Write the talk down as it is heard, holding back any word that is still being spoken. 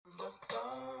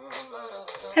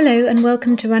Hello and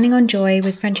welcome to Running on Joy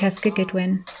with Francesca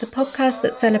Goodwin, the podcast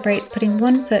that celebrates putting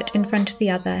one foot in front of the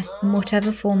other in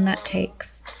whatever form that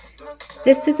takes.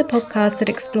 This is a podcast that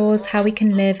explores how we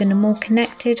can live in a more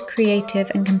connected,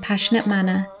 creative and compassionate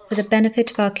manner for the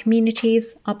benefit of our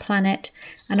communities, our planet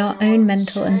and our own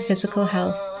mental and physical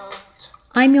health.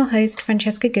 I'm your host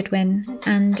Francesca Goodwin,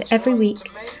 and every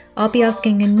week I'll be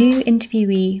asking a new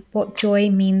interviewee what joy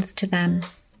means to them.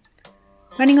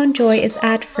 Running on Joy is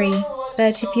ad-free,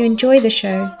 but if you enjoy the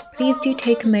show, please do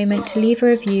take a moment to leave a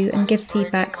review and give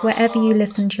feedback wherever you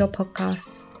listen to your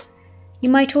podcasts. You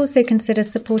might also consider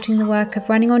supporting the work of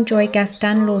Running on Joy guest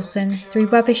Dan Lawson through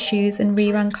Rubbish Shoes and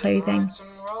Rerun Clothing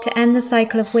to end the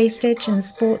cycle of wastage in the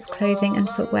sports clothing and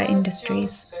footwear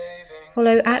industries.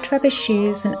 Follow at Rubbish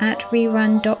Shoes and at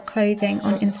rerun.clothing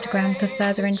on Instagram for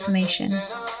further information.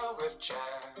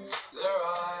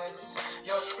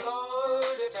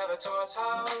 Taught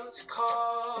how to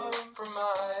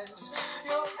compromise.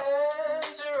 You'll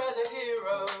enter as a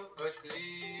hero, but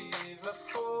leave a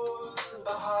fool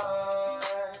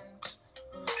behind.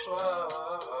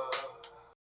 Whoa.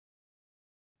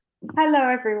 Hello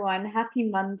everyone, happy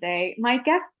Monday. My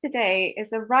guest today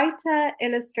is a writer,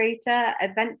 illustrator,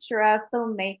 adventurer,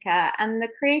 filmmaker, and the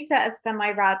creator of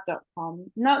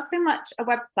semirad.com. Not so much a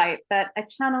website, but a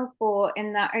channel for,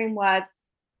 in their own words,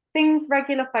 things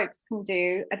regular folks can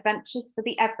do, adventures for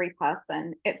the every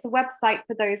person. It's a website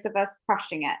for those of us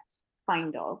crushing it,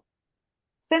 kind of.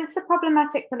 Since a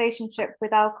problematic relationship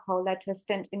with alcohol led to a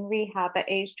stint in rehab at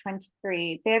age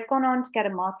 23, they have gone on to get a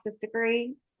master's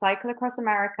degree, cycle across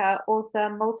America, author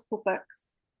multiple books,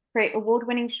 create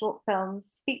award-winning short films,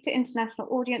 speak to international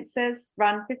audiences,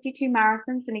 run 52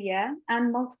 marathons in a year,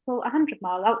 and multiple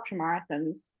 100-mile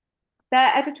ultramarathons.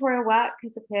 Their editorial work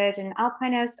has appeared in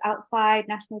Alpinist, Outside,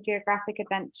 National Geographic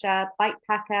Adventure,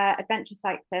 Bikepacker, Adventure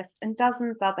Cyclist, and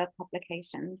dozens other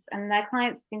publications. And their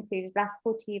clients have included La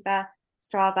Sportiva,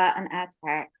 Strava, and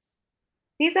Airtex.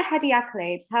 These are heady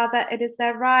accolades. However, it is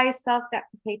their wry,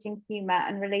 self-deprecating humor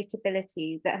and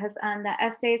relatability that has earned their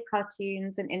essays,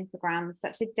 cartoons, and infograms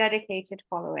such a dedicated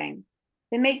following.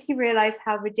 They make you realize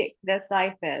how ridiculous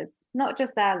life is, not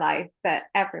just their life, but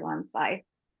everyone's life.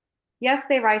 Yes,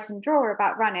 they write and draw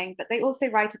about running, but they also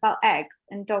write about eggs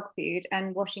and dog food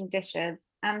and washing dishes.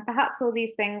 And perhaps all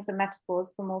these things are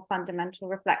metaphors for more fundamental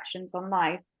reflections on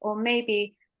life. Or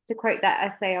maybe, to quote that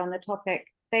essay on the topic,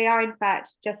 they are in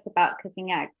fact just about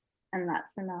cooking eggs, and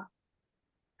that's enough.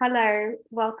 Hello,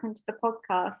 welcome to the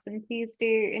podcast, and please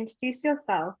do introduce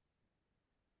yourself.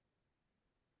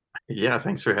 Yeah,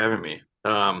 thanks for having me.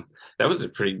 That was a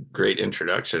pretty great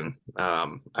introduction.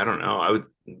 I don't know.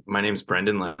 My name's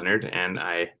Brendan Leonard, and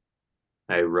I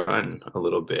run a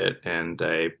little bit, and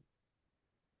I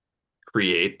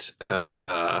create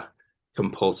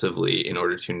compulsively in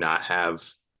order to not have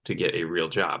to get a real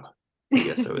job, I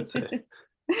guess I would say.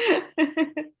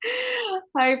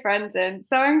 Hi, Brendan.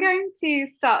 So I'm going to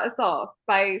start us off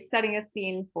by setting a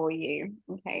scene for you.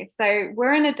 Okay, so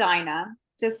we're in a diner,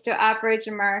 just your average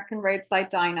American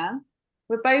roadside diner.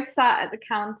 We're both sat at the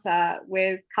counter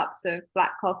with cups of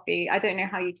black coffee. I don't know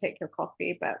how you take your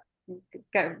coffee, but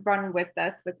run with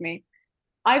this with me.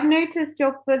 I've noticed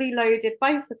your fully loaded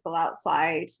bicycle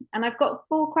outside, and I've got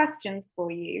 4 questions for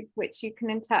you, which you can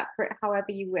interpret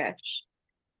however you wish.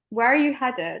 Where are you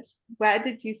headed? Where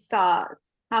did you start?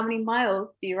 How many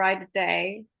miles do you ride a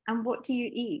day? And what do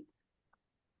you eat?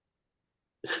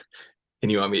 And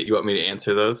you want me to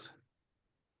answer those?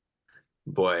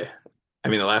 Boy. I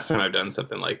mean, the last time I've done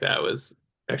something like that was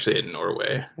actually in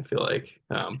Norway, I feel like.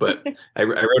 But I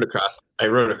rode across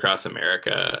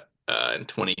America in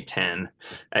 2010.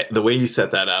 The way you set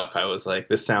that up, I was like,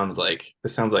 this sounds like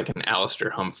an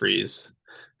Alistair Humphreys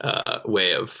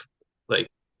way of, like,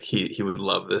 he would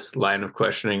love this line of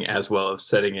questioning, as well as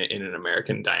setting it in an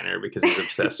American diner, because he's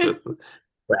obsessed with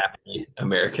crappy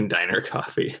American diner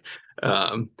coffee.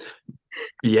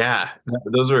 Yeah,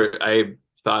 those are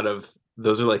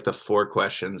like the 4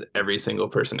 questions every single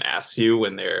person asks you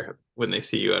when they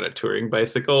see you on a touring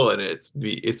bicycle, and it's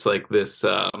like this.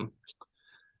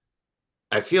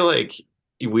 I feel like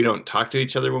we don't talk to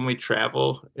each other when we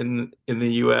travel in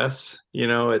the U.S. You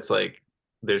know, it's like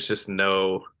there's just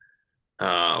no.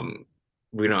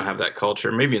 We don't have that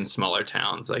culture. Maybe in smaller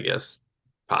towns, I guess,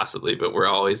 possibly, but we're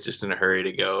always just in a hurry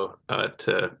to go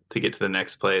to get to the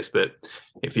next place. But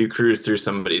if you cruise through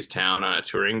somebody's town on a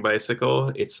touring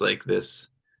bicycle, it's like this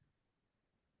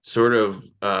sort of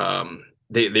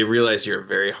they realize you're a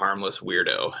very harmless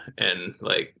weirdo, and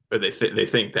like, or they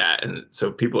think that, and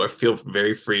so people feel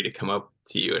very free to come up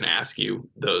to you and ask you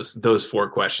those 4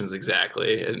 questions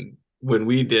exactly. And when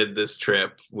we did this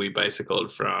trip, we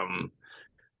bicycled from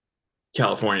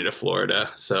California to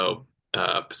Florida, so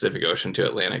Pacific Ocean to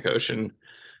Atlantic Ocean.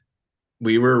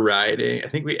 We were riding, I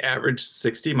think we averaged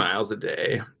 60 miles a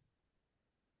day.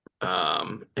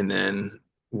 And then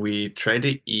we tried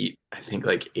to eat, I think,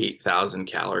 like 8,000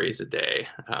 calories a day.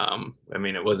 I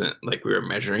mean, it wasn't like we were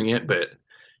measuring it, but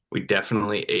we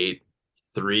definitely ate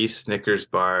three Snickers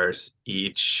bars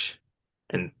each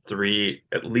and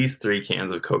at least three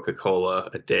cans of Coca-Cola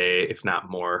a day, if not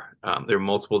more. There were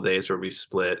multiple days where we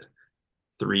split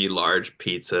three large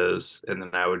pizzas, and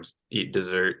then I would eat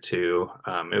dessert too.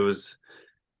 It was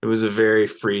a very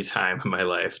free time in my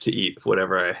life to eat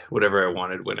whatever I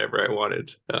wanted whenever I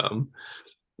wanted.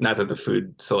 Not that the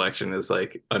food selection is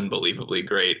like unbelievably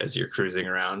great as you're cruising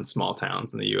around small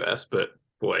towns in the U.S., but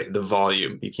boy, the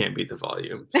volume, you can't beat the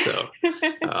volume. So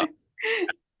uh,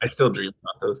 I still dream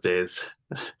about those days.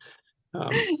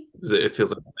 It feels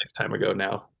like a lifetime ago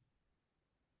now.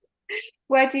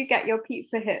 Where do you get your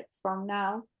pizza hits from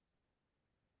now?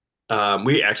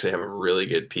 We actually have a really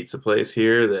good pizza place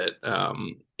here that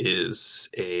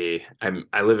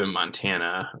I live in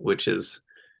Montana,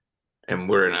 and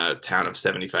we're in a town of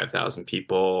 75,000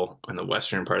 people in the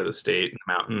western part of the state in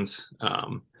the mountains.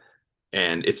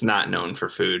 And it's not known for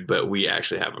food, but we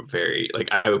actually have a very like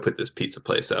I would put this pizza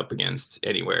place up against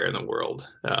anywhere in the world.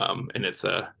 And it's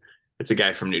a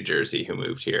guy from New Jersey who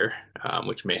moved here,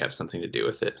 which may have something to do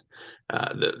with it.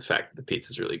 The fact that the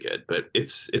pizza is really good, but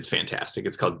it's fantastic.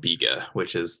 It's called Biga,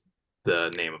 which is the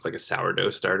name of like a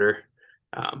sourdough starter.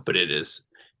 But it is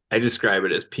I describe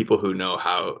it as people who know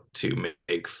how to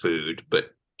make food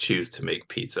but choose to make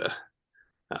pizza.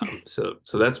 So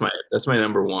that's my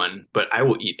number one. But I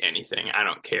will eat anything. I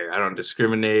don't care. I don't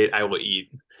discriminate. I will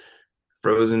eat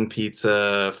frozen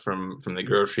pizza from the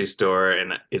grocery store,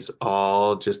 and it's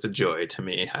all just a joy to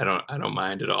me. I don't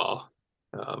mind at all.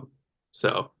 Um,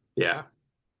 so yeah.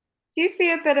 Do you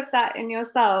see a bit of that in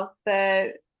yourself,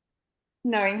 the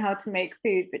knowing how to make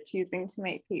food but choosing to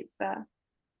make pizza?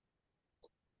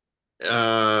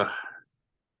 Uh,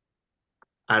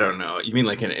 I don't know. You mean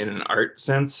like in an art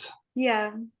sense?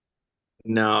 Yeah.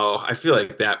 No, I feel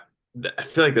like that. I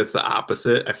feel like that's the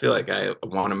opposite. I feel like I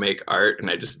want to make art, and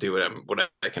I just do what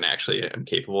I can actually am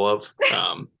capable of.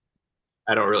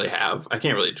 I don't really have. I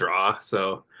can't really draw,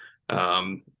 so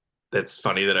um, that's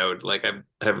funny that I would like. I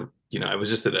have. I was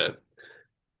just at a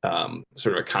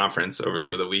sort of a conference over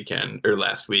the weekend or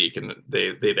last week, and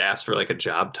they'd asked for like a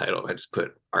job title. I just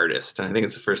put artist, and I think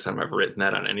it's the first time I've written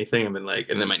that on anything. I've been like,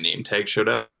 and then my name tag showed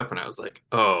up, and I was like,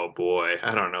 oh boy,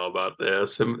 I don't know about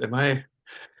this. Am I?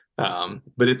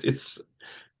 But it's.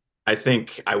 I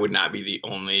think I would not be the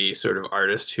only sort of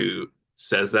artist who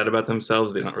says that about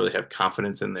themselves. They don't really have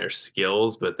confidence in their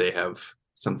skills, but they have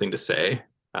something to say,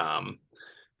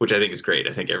 which I think is great.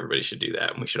 I think everybody should do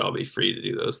that, and we should all be free to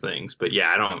do those things. But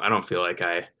yeah, I don't feel like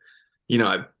you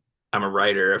know, I'm a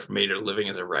writer. I've made a living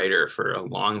as a writer for a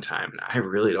long time, and I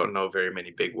really don't know very many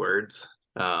big words.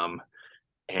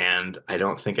 And I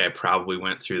don't think I probably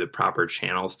went through the proper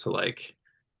channels to like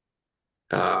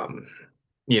um,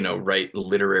 write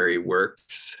literary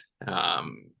works.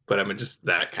 But I'm just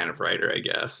that kind of writer, I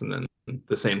guess. And then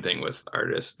the same thing with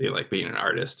artists, like being an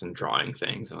artist and drawing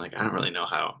things. I'm like, I don't really know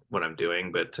what I'm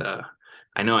doing, but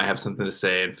I know I have something to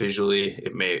say. And visually,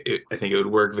 I think it would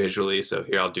work visually. So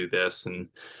here, I'll do this. And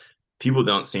people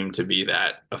don't seem to be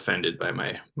that offended by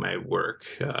my work,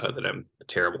 that I'm a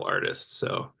terrible artist.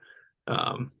 So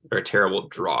or a terrible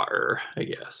drawer, I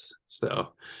guess. So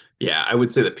yeah, I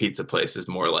would say the pizza place is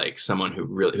more like someone who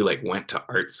like went to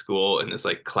art school and is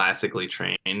like classically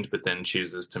trained, but then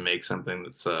chooses to make something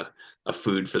that's a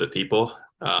food for the people,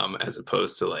 as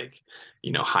opposed to like,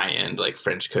 high end like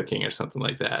French cooking or something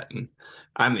like that. And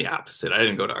I'm the opposite. I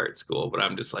didn't go to art school, but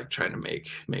I'm just like trying to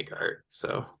make art.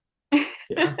 So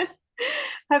yeah.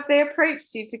 Have they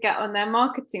approached you to get on their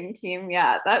marketing team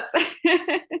yet? That's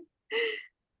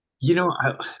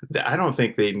I don't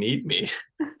think they need me.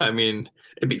 I mean,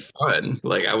 it'd be fun.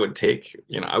 Like I would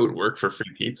work for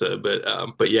free pizza,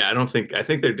 but yeah, I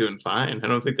think they're doing fine. I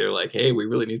don't think they're like, hey, we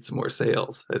really need some more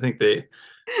sales. I think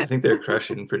they're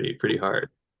crushing pretty hard.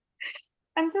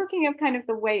 I'm talking of kind of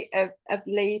the weight of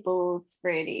labels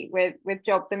really with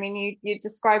jobs. I mean, you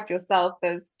described yourself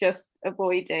as just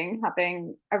avoiding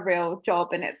having a real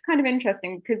job, and it's kind of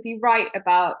interesting because you write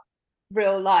about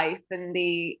real life and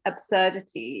the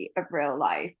absurdity of real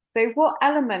life. So what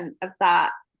element of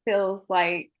that feels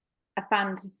like a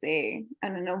fantasy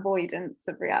and an avoidance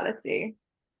of reality?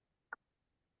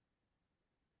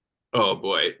 Oh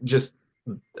boy, just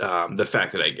the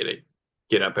fact that I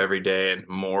get up every day and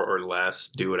more or less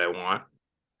do what I want,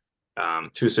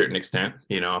 to a certain extent.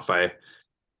 If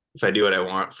I do what I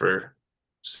want for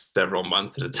several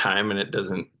months at a time and it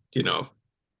doesn't,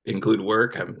 include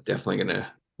work, I'm definitely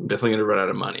gonna run out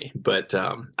of money. But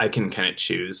I can kind of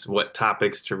choose what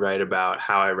topics to write about,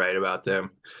 how I write about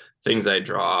them, things I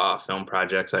draw, film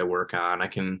projects I work on.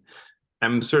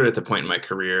 I'm sort of at the point in my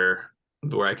career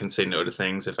where I can say no to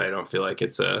things if I don't feel like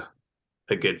it's a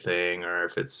good thing, or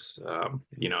if it's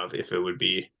if it would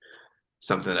be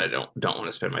something that I don't want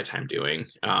to spend my time doing.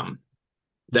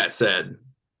 That said,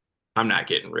 I'm not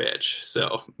getting rich,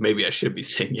 so maybe I should be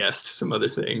saying yes to some other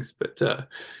things. But I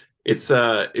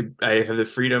have the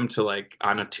freedom to, like,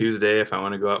 on a Tuesday, if I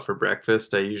want to go out for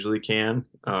breakfast, I usually can.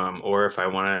 Or if I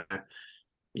want to,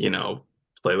 you know,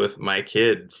 play with my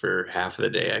kid for half of the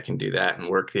day, I can do that and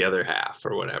work the other half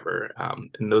or whatever.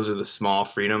 And those are the small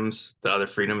freedoms. The other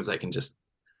freedoms I can just,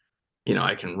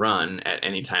 I can run at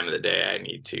any time of the day I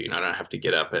need to. I don't have to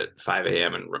get up at 5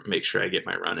 a.m. and make sure I get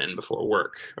my run in before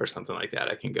work or something like that.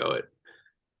 I can go at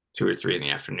 2 or 3 in the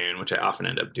afternoon, which I often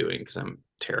end up doing because I'm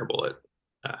terrible at,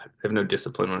 I have no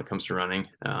discipline when it comes to running.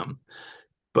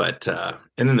 But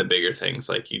and then the bigger things,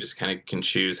 like, you just kind of can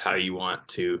choose how you want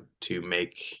to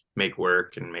make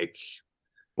work and make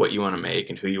what you want to make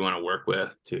and who you want to work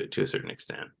with to a certain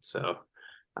extent. So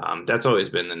that's always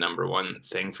been the number one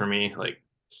thing for me, like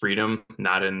freedom,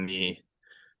 not in the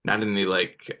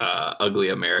like ugly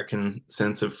American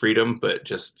sense of freedom, but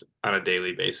just on a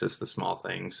daily basis, the small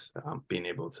things, being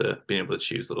able to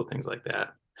choose little things like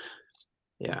that.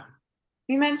 Yeah.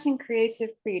 You mentioned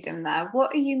creative freedom there.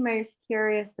 What are you most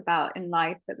curious about in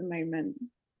life at the moment?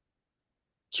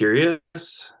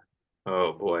 Curious?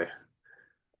 Oh boy.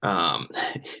 Um,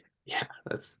 yeah,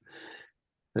 that's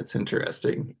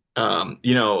interesting.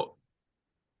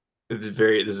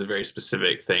 This is a very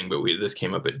specific thing, but this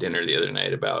came up at dinner the other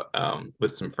night about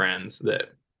with some friends,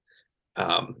 that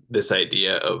this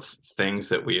idea of things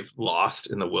that we've lost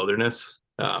in the wilderness,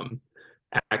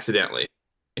 accidentally,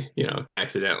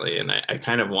 accidentally. And I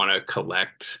kind of want to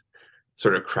collect,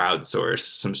 sort of crowdsource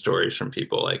some stories from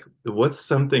people, like, what's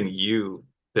something you'll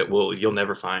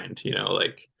never find,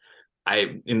 like,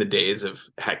 in the days of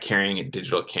carrying a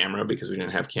digital camera, because we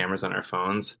didn't have cameras on our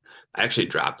phones, I actually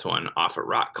dropped one off a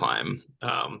rock climb,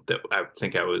 that I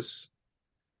think I was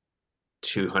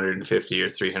 250 or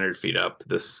 300 feet up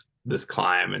this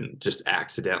climb, and just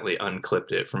accidentally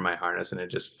unclipped it from my harness, and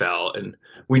it just fell, and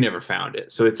we never found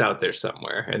it. So it's out there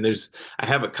somewhere. And I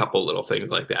have a couple little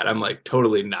things like that. I'm like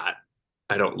totally not,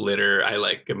 I don't litter. I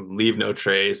like leave no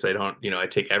trace. I don't, I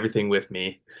take everything with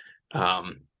me.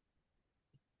 Um,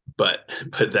 but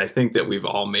I think that we've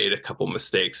all made a couple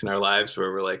mistakes in our lives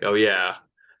where we're like, oh yeah,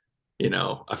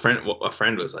 a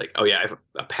friend was like, oh yeah, I have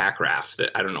a pack raft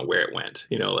that I don't know where it went.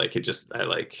 Like, it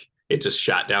just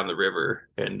shot down the river,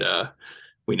 and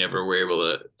we never were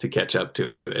able to catch up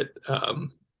to it.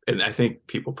 And I think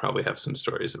people probably have some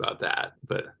stories about that,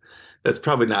 but that's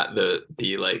probably not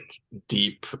the like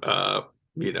deep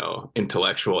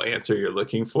intellectual answer you're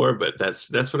looking for. But that's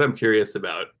what I'm curious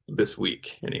about this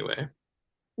week anyway.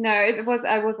 No,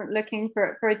 I wasn't looking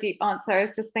for a deep answer. I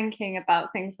was just thinking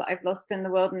about things that I've lost in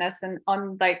the wilderness, and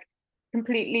on, like,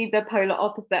 completely the polar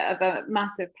opposite of a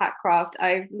massive pack craft,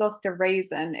 I lost a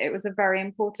raisin. It was a very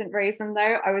important raisin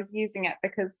though. I was using it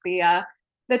because the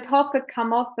top had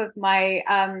come off of my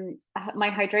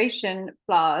hydration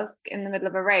flask in the middle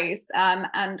of a race, and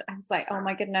I was like, oh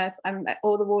my goodness,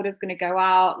 all the water's going to go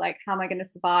out, like, how am I going to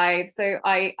survive? So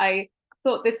I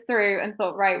thought this through and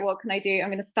thought, right, what can I do? I'm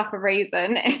going to stuff a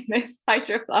raisin in this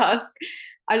hydro flask.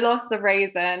 I lost the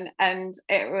raisin, and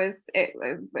it was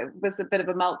a bit of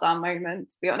a meltdown moment,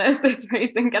 to be honest. This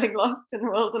raisin getting lost in the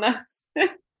wilderness.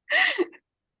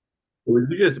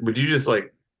 Would you just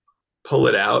like pull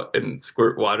it out and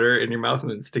squirt water in your mouth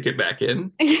and then stick it back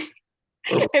in?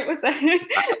 Or It was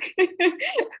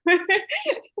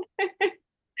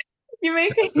you're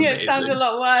making That's it sound a amazing.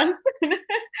 lot worse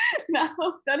now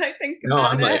that I think No,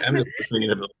 about I'm like, it. I'm just thinking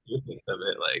of the logistics of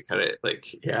it, like how to,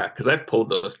 like, yeah, because I've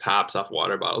pulled those tops off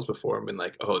water bottles before and been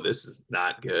like, oh, this is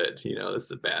not good. This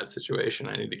is a bad situation.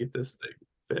 I need to get this thing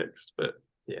fixed. But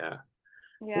yeah,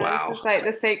 Yeah, this is wow. like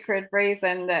the sacred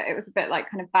raisin, that it was a bit like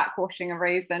kind of backwashing a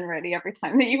raisin, really, every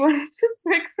time that you wanted to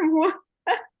swig some water.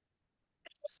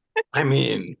 I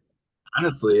mean,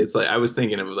 honestly, it's like I was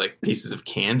thinking of like pieces of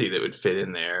candy that would fit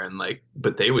in there, and like,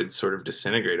 but they would sort of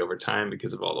disintegrate over time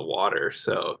because of all the water.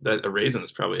 So that a raisin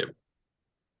is probably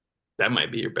that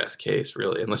might be your best case,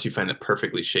 really, unless you find a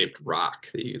perfectly shaped rock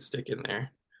that you could stick in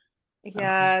there.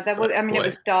 Yeah, there was, But I mean, it boy,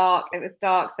 was dark. It was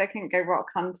dark, so I couldn't go rock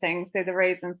hunting. So the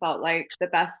raisin felt like the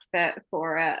best fit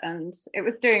for it, and it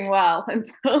was doing well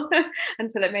until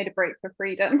it made a break for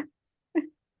freedom.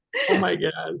 oh my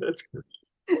God, that's,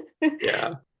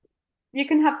 yeah. You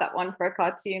can have that one for a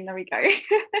cartoon. There we go. Yeah,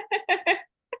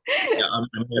 I'm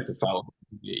gonna have to follow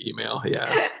via email.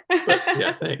 Yeah, but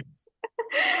yeah, thanks.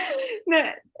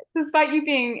 No, despite you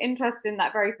being interested in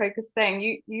that very focused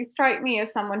thing, you strike me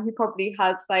as someone who probably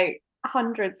has like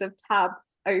hundreds of tabs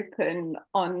open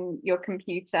on your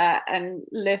computer and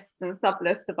lists and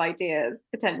sublists of ideas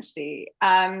potentially.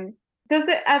 Does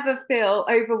it ever feel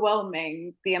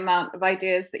overwhelming, the amount of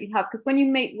ideas that you have? Because when you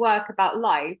make work about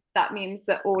life, that means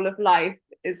that all of life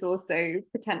is also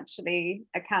potentially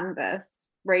a canvas,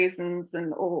 raisins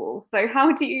and all. So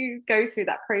how do you go through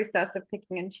that process of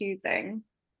picking and choosing?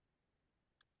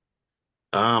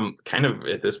 Kind of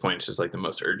at this point, it's just like the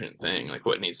most urgent thing, like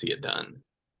what needs to get done.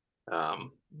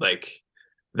 Like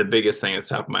the biggest thing that's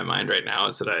top of my mind right now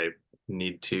is that I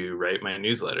need to write my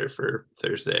newsletter for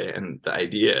Thursday, and the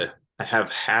idea, I have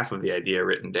half of the idea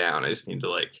written down. I just need to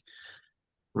like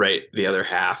write the other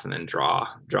half and then draw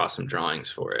some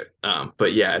drawings for it.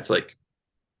 But yeah, it's like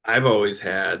I've always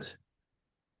had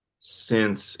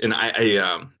since, and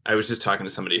I was just talking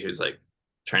to somebody who's like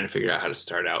trying to figure out how to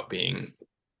start out being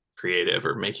creative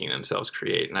or making themselves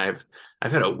create. And I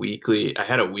had a weekly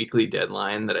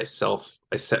deadline that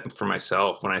I set for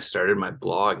myself when I started my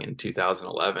blog in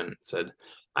 2011. It said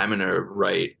I'm going to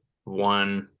write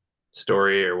one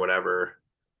story or whatever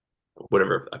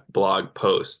blog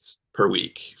posts per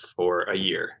week for a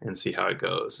year and see how it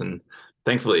goes. And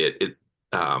thankfully it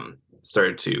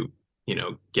started to,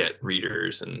 get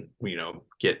readers and,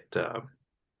 get,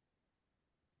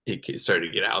 it started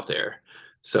to get out there.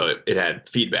 So it had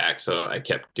feedback. So I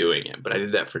kept doing it, but I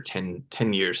did that for 10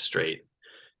 years straight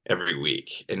every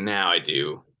week. And now I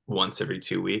do once every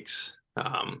 2 weeks.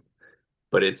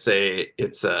 But it's a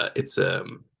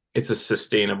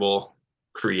sustainable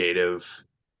creative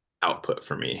output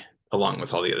for me along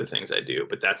with all the other things I do.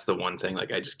 But that's the one thing,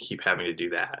 like I just keep having to do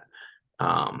that.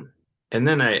 And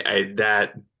then I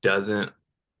that doesn't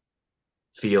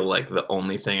feel like the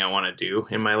only thing I want to do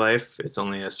in my life. It's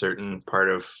only a certain part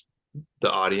of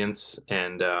the audience.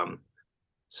 And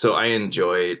so I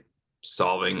enjoy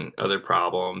solving other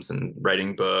problems and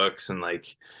writing books, and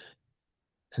like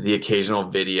the occasional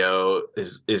video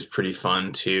is pretty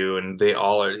fun too. And they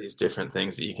all are these different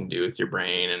things that you can do with your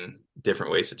brain and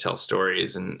different ways to tell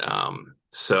stories. And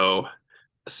so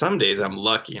some days I'm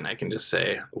lucky and I can just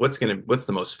say, what's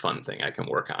the most fun thing I can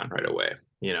work on right away,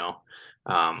 you know?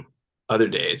 Um, Other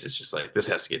days it's just like this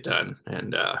has to get done.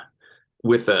 And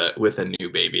with a new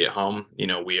baby at home,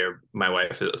 my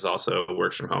wife is also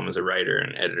works from home as a writer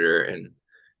and editor, and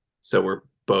so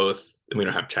we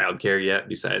don't have childcare yet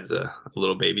besides a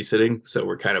little babysitting, so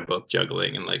we're kind of both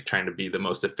juggling and like trying to be the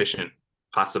most efficient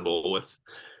possible with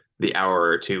the hour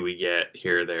or two we get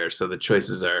here or there. So the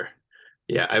choices are,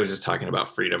 yeah, I was just talking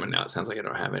about freedom and now it sounds like I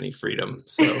don't have any freedom.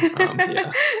 So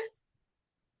yeah,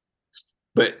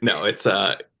 but no, it's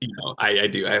I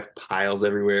have piles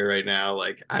everywhere right now.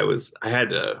 Like I was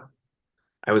a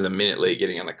minute late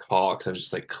getting on the call because I was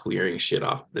just like clearing shit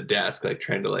off the desk, like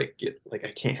trying to like get, like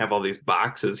I can't have all these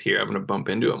boxes here. I'm gonna bump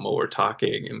into them while we're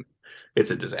talking, and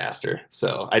it's a disaster.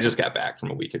 So I just got back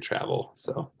from a week of travel,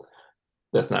 so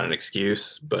that's not an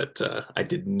excuse, but I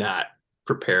did not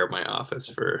prepare my office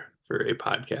for a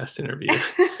podcast interview.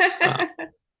 Uh,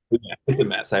 yeah, it's a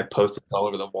mess. I have post-its all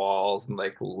over the walls and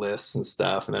like lists and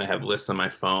stuff, and then I have lists on my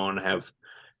phone. I have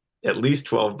at least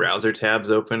 12 browser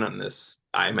tabs open on this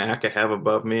iMac I have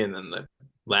above me, and then the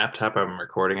laptop I'm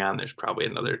recording on, there's probably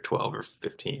another 12 or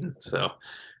 15. So,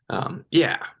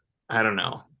 yeah, I don't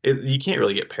know. You can't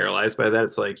really get paralyzed by that.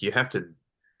 It's like you have to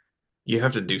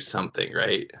do something,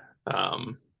 right?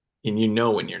 Um, and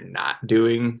when you're not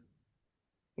doing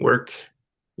work,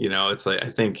 it's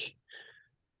like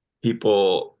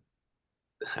people,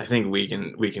 I think we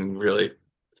can really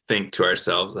think to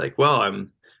ourselves like, well,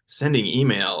 I'm sending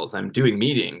emails, I'm doing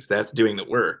meetings, that's doing the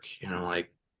work.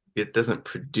 Like it doesn't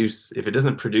produce if it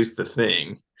doesn't produce the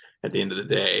thing at the end of the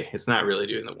day, it's not really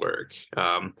doing the work.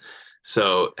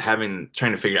 So trying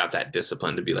to figure out that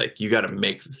discipline to be like, you got to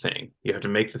make the thing. You have to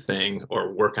make the thing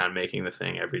or work on making the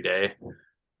thing every day.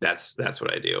 That's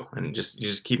what I do. And you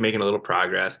just keep making a little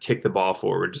progress, kick the ball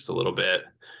forward just a little bit,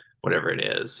 whatever it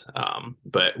is.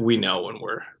 But we know when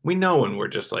we're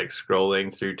just like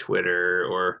scrolling through Twitter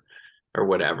or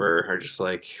whatever, or just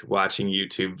like watching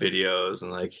YouTube videos,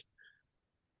 and like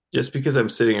just because I'm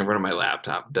sitting in front of my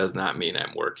laptop does not mean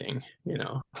I'm working,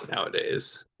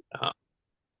 nowadays. Um,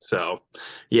 so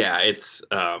yeah, it's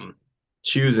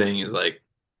choosing is like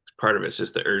part of it's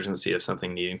just the urgency of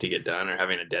something needing to get done or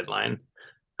having a deadline.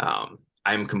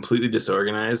 I'm completely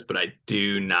disorganized, but I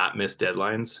do not miss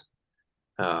deadlines.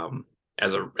 Um,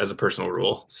 as a personal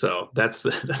rule. So that's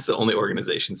the only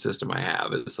organization system I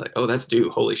have. It's like, oh, that's due.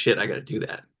 Holy shit, I got to do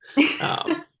that.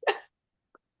 Um,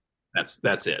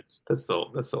 that's it. That's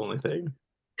the only thing.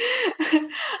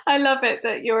 I love it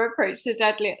that your approach to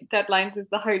deadlines is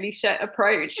the holy shit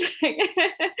approach.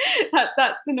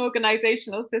 That's an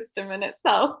organizational system in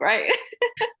itself, right?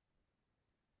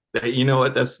 You know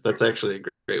what? That's actually a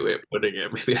great way of putting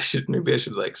it. Maybe I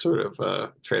should like sort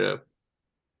of try to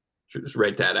just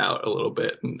write that out a little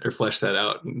bit or flesh that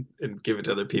out and give it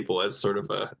to other people as sort of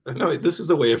a no, this is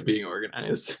a way of being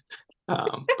organized.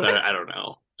 But I don't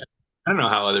know. I don't know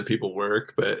how other people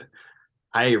work, but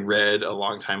I read a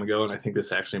long time ago, and I think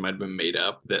this actually might have been made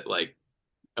up, that like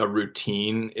a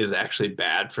routine is actually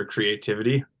bad for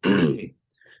creativity. And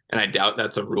I doubt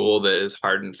that's a rule that is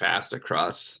hard and fast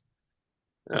across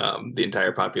the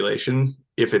entire population,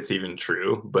 if it's even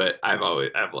true. But I've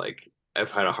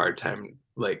had a hard time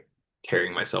like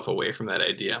tearing myself away from that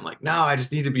idea. I'm like, no, I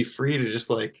just need to be free to just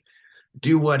like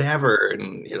do whatever.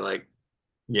 And you're like,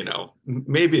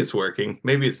 maybe it's working,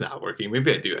 maybe it's not working.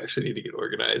 Maybe I do actually need to get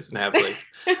organized and have like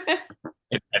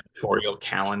an editorial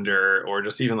calendar or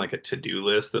just even like a to-do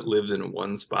list that lives in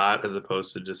one spot as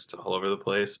opposed to just all over the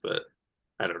place. But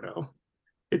I don't know.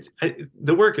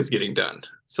 The work is getting done,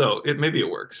 so maybe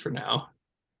it works for now.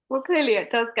 Well, clearly it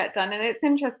does get done. And it's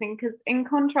interesting because, in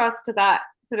contrast to that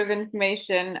sort of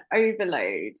information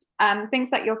overload, things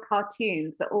like your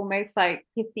cartoons are almost like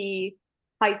pithy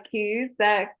haikus.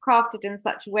 They're crafted in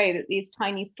such a way that these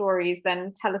tiny stories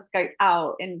then telescope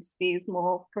out into these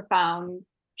more profound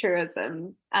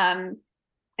truisms. And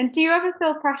do you ever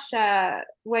feel pressure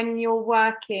when you're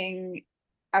working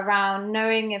around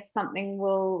knowing if something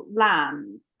will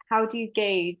land? How do you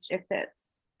gauge if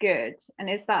it's good? And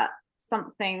is that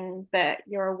something that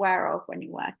you're aware of when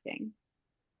you're working?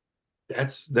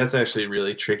 That's actually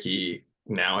really tricky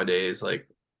nowadays, like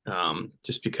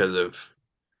just because of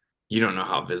you don't know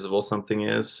how visible something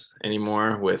is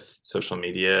anymore with social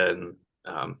media and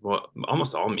well,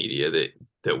 almost all media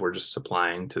that we're just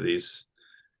supplying to these,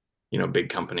 big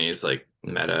companies like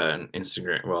Meta and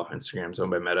Instagram. Well, Instagram's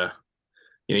owned by Meta.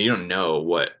 You don't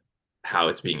know how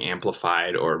it's being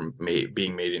amplified or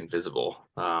being made invisible.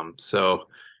 So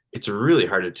it's really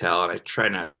hard to tell, and I try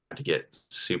not to get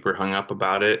super hung up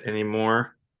about it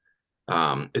anymore.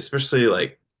 Especially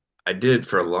like I did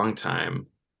for a long time.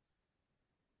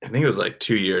 I think it was like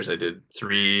 2 years. I did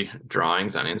 3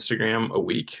 drawings on Instagram a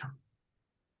week,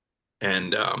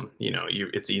 and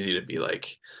it's easy to be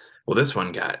like, well, this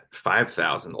one got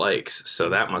 5,000 likes, so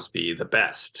that must be the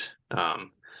best.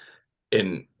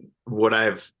 And what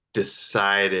I've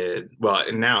decided, well,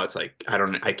 and now it's like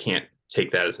I can't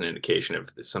take that as an indication of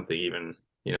if something even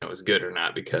is good or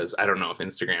not, because I don't know if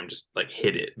Instagram just like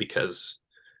hit it because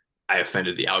I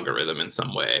offended the algorithm in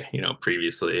some way,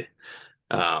 previously,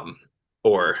 um,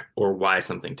 or why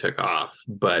something took off.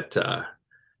 But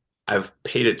I've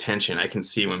paid attention. I can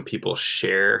see when people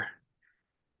share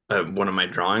one of my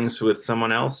drawings with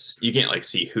someone else. You can't like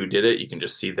see who did it. You can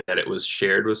just see that it was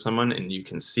shared with someone, and you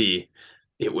can see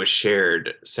it was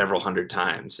shared several hundred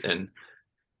times. And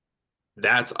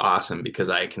that's awesome because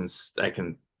I can,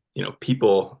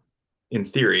 people in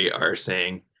theory are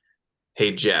saying,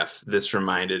 "Hey Jeff, this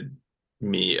reminded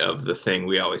me of the thing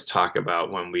we always talk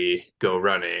about when we go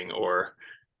running," or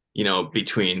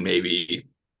between maybe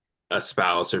a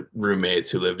spouse or roommates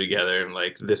who live together, and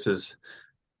like this is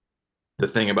the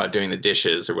thing about doing the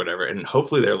dishes or whatever, and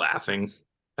hopefully they're laughing.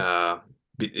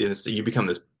 You become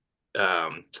this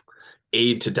um,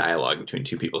 aid to dialogue between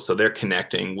two people, so they're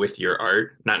connecting with your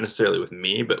art, not necessarily with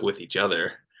me, but with each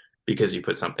other because you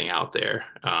put something out there.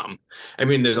 I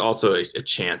mean, there's also a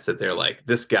chance that they're like,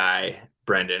 this guy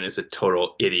Brendan is a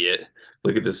total idiot.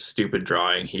 Look at this stupid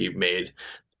drawing he made.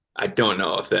 I don't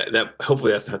know if that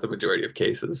hopefully that's not the majority of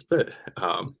cases, but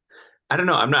I don't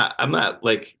know. I'm not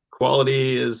like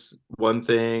quality is one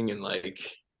thing, and like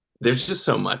there's just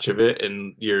so much of it,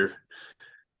 and you're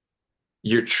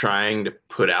trying to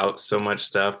put out so much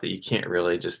stuff that you can't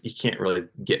really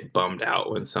get bummed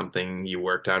out when something you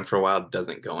worked on for a while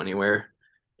doesn't go anywhere.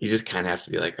 You just kind of have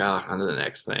to be like, oh, on to the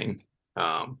next thing.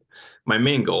 Um, my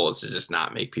main goal is to just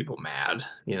not make people mad.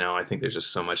 I think there's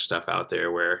just so much stuff out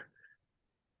there where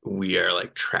we are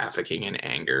like trafficking in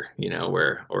anger,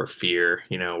 where or fear,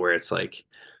 where it's like,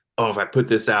 oh, if I put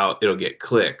this out, it'll get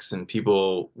clicks and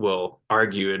people will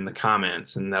argue in the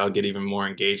comments and that'll get even more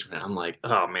engagement. I'm like,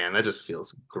 oh man, that just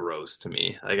feels gross to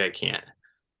me. Like I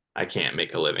can't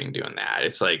make a living doing that.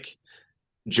 It's like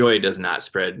joy does not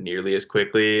spread nearly as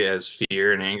quickly as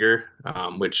fear and anger,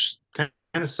 which kind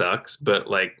of sucks, but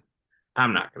like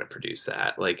I'm not going to produce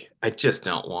that. Like I just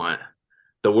don't want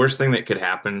the worst thing that could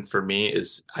happen for me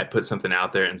is I put something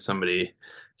out there and somebody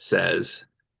says,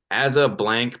 as a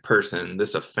blank person,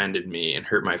 this offended me and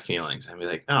hurt my feelings. I'd be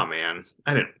like, oh man,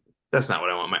 I didn't, that's not what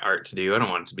I want my art to do. I don't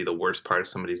want it to be the worst part of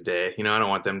somebody's day. I don't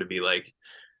want them to be like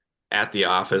at the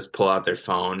office, pull out their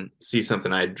phone, see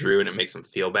something I drew and it makes them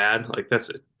feel bad. Like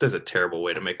that's a terrible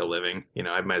way to make a living.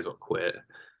 I might as well quit.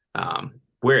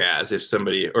 Whereas if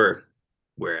somebody, or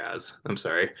whereas, I'm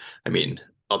sorry, I mean,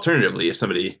 alternatively, if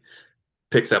somebody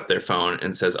picks up their phone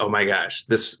and says, "Oh my gosh,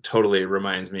 this totally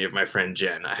reminds me of my friend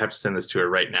Jen. I have to send this to her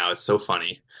right now. It's so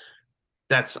funny."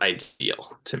 That's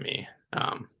ideal to me.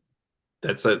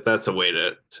 That's a way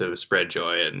to spread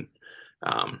joy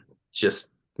and just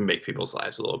make people's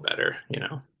lives a little better.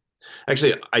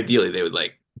 Actually, ideally, they would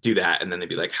like do that, and then they'd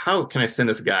be like, "How can I send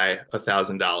this guy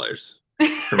 $1,000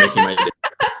 for making my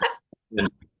day?"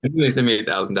 And they send me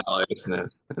 $1,000,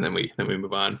 and then we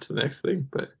move on to the next thing.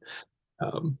 But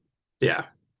um, yeah.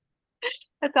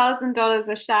 $1,000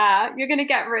 a share. You're gonna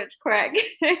get rich quick.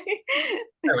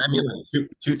 I mean, like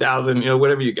 2,000,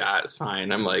 whatever you got is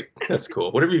fine. I'm like, that's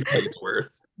cool. Whatever you feel it's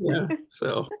worth. Yeah.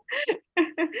 So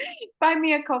Buy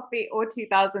me a coffee or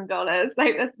 $2,000.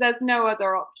 Like there's no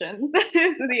other options.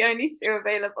 Those are the only two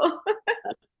available.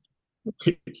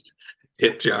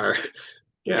 tip jar.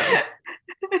 Yeah.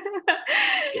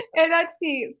 It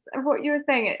actually, what you were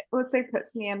saying, it also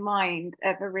puts me in mind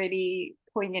of a really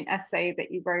poignant essay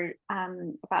that you wrote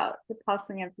about the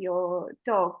passing of your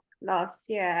dog last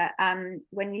year,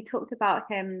 when you talked about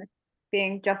him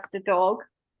being just a dog,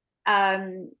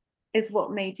 is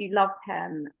what made you love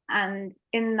him. And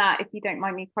in that, if you don't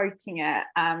mind me quoting it,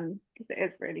 because it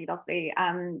is really lovely,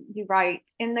 you write,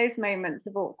 in those moments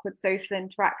of awkward social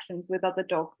interactions with other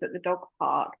dogs at the dog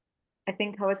park, I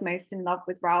think I was most in love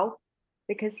with Ralph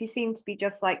because he seemed to be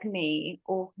just like me,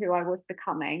 or who I was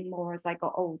becoming more as I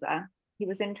got older. He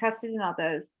was interested in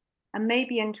others and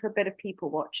maybe into a bit of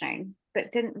people watching,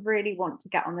 but didn't really want to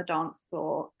get on the dance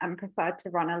floor and preferred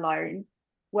to run alone,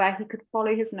 where he could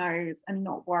follow his nose and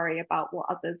not worry about what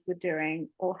others were doing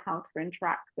or how to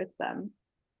interact with them.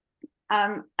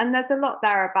 And there's a lot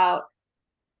there about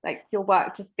like your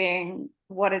work just being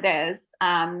what it is,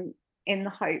 in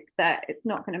the hope that it's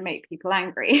not going to make people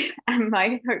angry and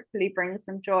might hopefully bring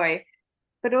some joy.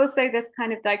 But also this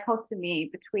kind of dichotomy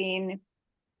between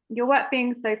your work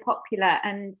being so popular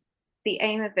and the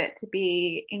aim of it to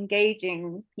be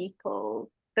engaging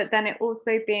people, but then it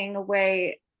also being a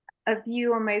way of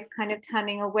you almost kind of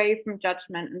turning away from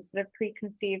judgment and sort of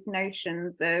preconceived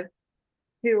notions of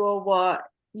who or what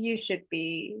you should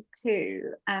be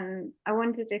too. And I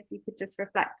wondered if you could just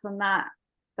reflect on that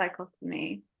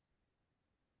dichotomy.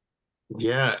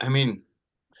 Yeah. I mean,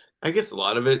 I guess a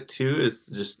lot of it too is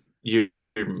just you're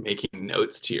making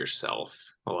notes to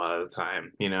yourself a lot of the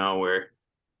time, where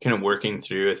kind of working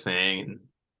through a thing and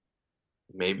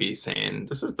maybe saying,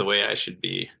 this is the way I should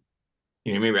be.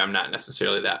 Maybe I'm not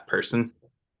necessarily that person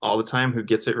all the time who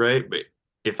gets it right, but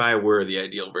if I were the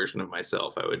ideal version of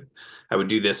myself, I would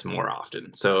do this more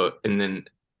often. So, and then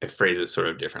I phrase it sort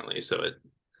of differently so it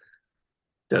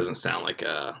doesn't sound like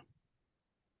like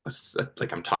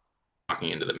I'm talking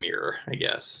into the mirror, I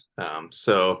guess.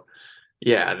 So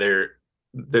yeah,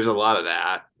 there's a lot of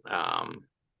that.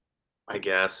 I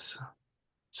guess.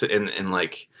 So in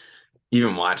like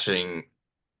even watching,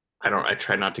 I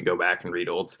try not to go back and read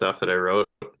old stuff that I wrote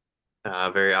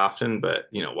very often, but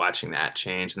watching that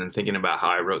change and then thinking about how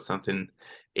I wrote something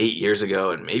 8 years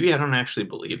ago, and maybe I don't actually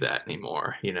believe that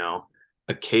anymore.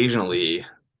 Occasionally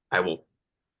I will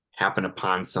happen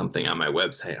upon something on my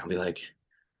website. I'll be like,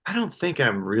 I don't think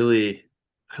I'm really,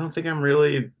 I don't think I'm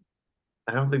really,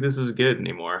 I don't think this is good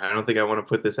anymore. I don't think I want to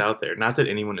put this out there. Not that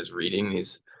anyone is reading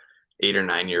these 8 or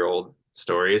 9 year old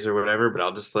stories or whatever, but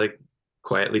I'll just like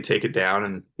quietly take it down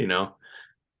and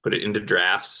put it into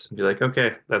drafts and be like,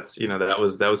 okay, that's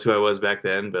that was who I was back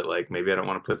then, but like maybe I don't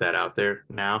want to put that out there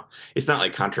now. It's not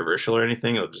like controversial or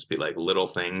anything. It'll just be like little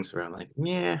things where I'm like,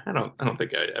 yeah, I don't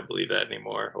think I believe that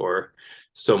anymore, or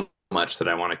so much that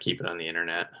I want to keep it on the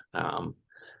internet.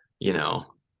 You know,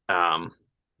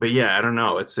 but yeah, I don't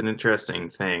know. It's an interesting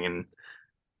thing, and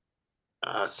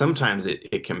sometimes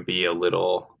it can be a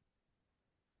little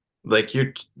like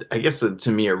I guess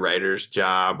to me a writer's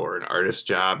job or an artist's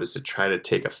job is to try to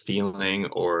take a feeling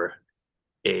or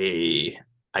a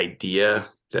idea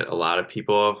that a lot of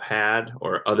people have had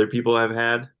or other people have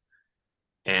had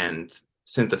and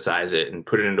synthesize it and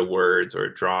put it into words or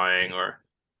a drawing or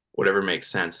whatever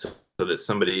makes sense so that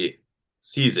somebody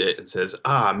sees it and says,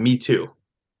 ah, me too.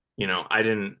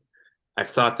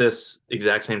 I've thought this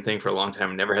exact same thing for a long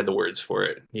time, never had the words for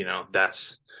it.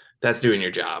 That's doing your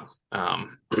job.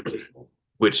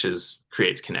 which is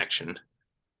creates connection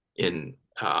in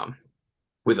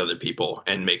with other people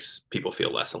and makes people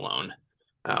feel less alone,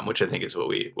 which I think is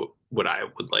what I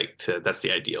would like to. That's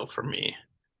the ideal for me.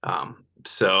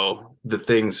 So the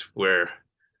things where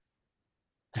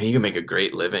you can make a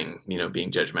great living, being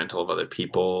judgmental of other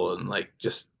people and like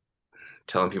just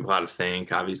telling people how to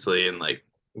think, obviously, and like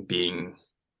being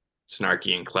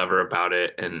snarky and clever about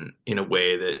it and in a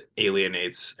way that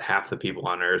alienates half the people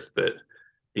on earth, but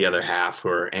the other half who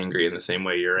are angry in the same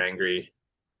way you're angry,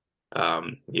 are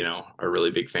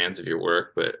really big fans of your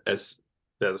work. But as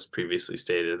that was previously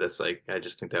stated, that's like, I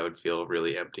just think that would feel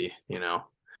really empty.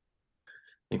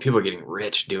 And people are getting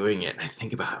rich doing it. And I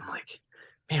think about it, I'm like,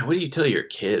 man, what do you tell your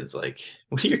kids? Like,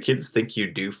 what do your kids think you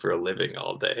do for a living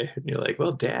all day? And you're like,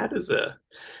 well, dad's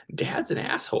an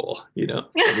asshole. I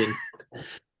mean,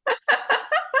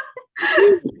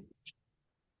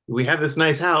 we have this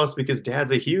nice house because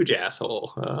dad's a huge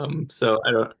asshole. So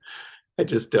I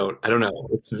don't know.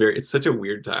 It's such a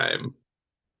weird time.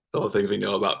 All the things we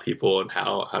know about people and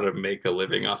how to make a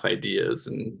living off ideas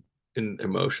and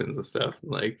emotions and stuff.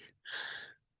 Like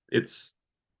it's,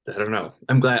 I don't know.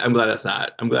 I'm glad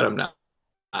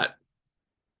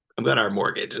our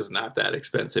mortgage is not that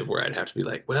expensive where I'd have to be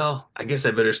like, well, I guess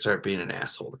I better start being an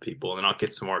asshole to people and then I'll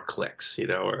get some more clicks,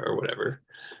 or whatever.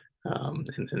 And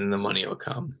then the money will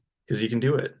come because you can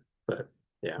do it. But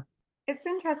yeah. It's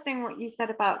interesting what you said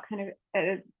about kind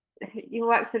of your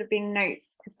work sort of being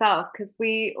notes to self, because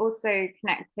we also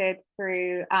connected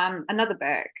through another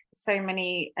book, So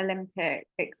Many Olympic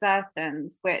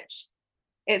Exertions, which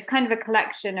it's kind of a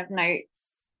collection of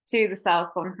notes to the self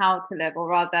on how to live, or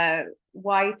rather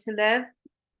why to live.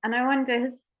 And I wonder,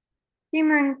 has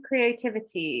humor and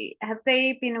creativity, have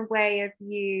they been a way of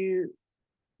you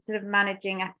sort of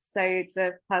managing episodes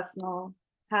of personal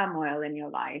turmoil in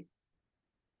your life?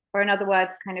 Or in other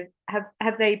words, kind of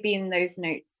have they been those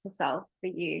notes to self for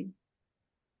you?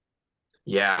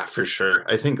 Yeah, for sure.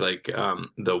 I think like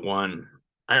the one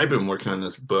I've been working on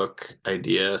this book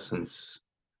idea since,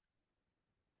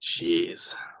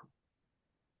 geez,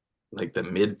 like the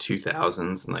mid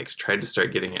 2000s, and like tried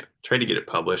to get it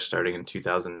published starting in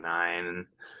 2009, and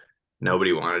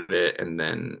nobody wanted it. And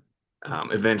then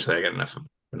eventually I got enough of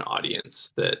an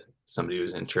audience that somebody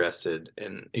was interested,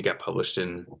 and it got published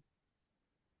in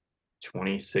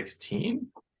 2016.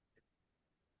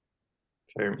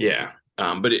 Yeah.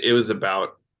 But it was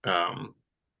about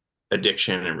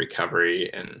addiction and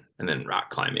recovery and then rock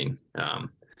climbing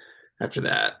after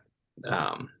that.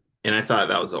 And I thought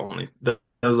that was the only that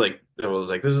was like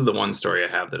this is the one story I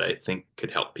have that I think could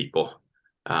help people.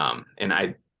 And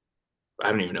I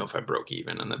don't even know if I broke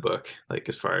even on the book, like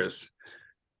as far as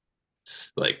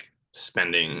like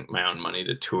spending my own money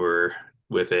to tour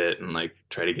with it and like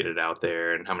try to get it out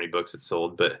there and how many books it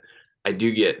sold. But I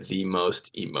do get the most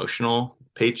emotional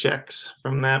paychecks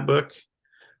from that book.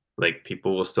 Like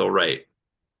people will still write,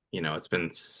 it's been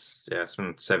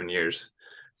 7 years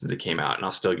since it came out, and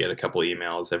I'll still get a couple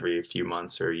emails every few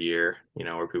months or a year,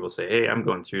 where people say, hey, I'm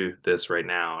going through this right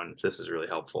now and this is really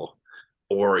helpful.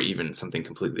 Or even something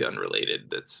completely unrelated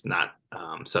that's not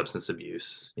substance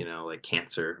abuse, like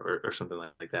cancer or something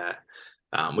like that,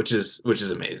 which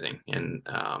is amazing. And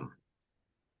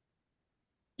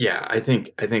yeah, I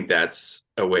think that's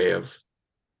a way of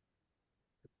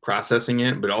processing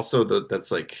it, but also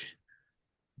that's like,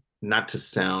 not to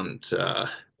sound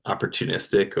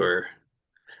opportunistic, or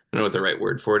I don't know what the right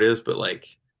word for it is, but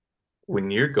like when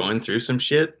you're going through some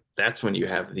shit, that's when you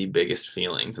have the biggest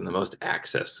feelings and the most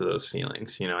access to those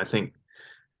feelings. I think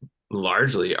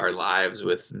largely our lives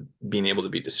with being able to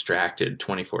be distracted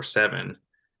 24/7,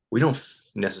 we don't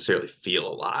necessarily feel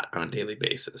a lot on a daily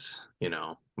basis,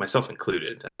 myself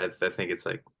included. I think it's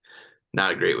like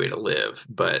not a great way to live.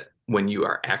 But when you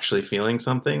are actually feeling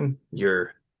something, you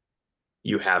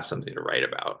have something to write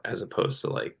about, as opposed to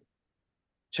like,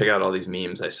 check out all these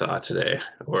memes I saw today,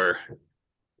 or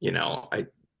you know I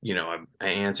I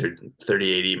answered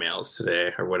 38 emails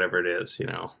today, or whatever it is,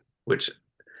 which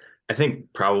I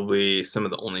think probably some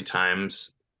of the only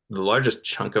times, the largest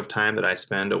chunk of time that I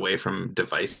spend away from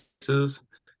devices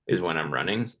is when I'm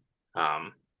running.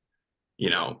 um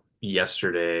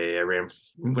Yesterday went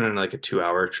on like a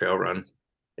 2-hour trail run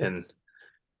and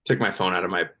took my phone out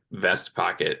of my vest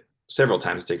pocket several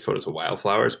times to take photos of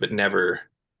wildflowers, but never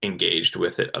engaged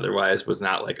with it otherwise. Was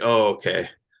not like, oh, okay,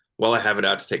 well, I have it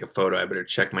out to take a photo, I better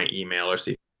check my email or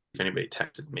see if anybody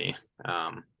texted me.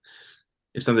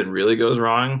 If something really goes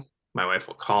wrong, my wife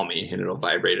will call me and it'll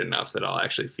vibrate enough that I'll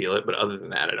actually feel it. But other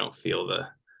than that, I don't feel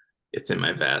it's in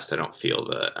my vest. I don't feel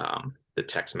the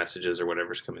text messages or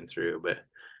whatever's coming through. But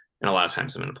And a lot of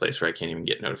times I'm in a place where I can't even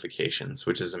get notifications,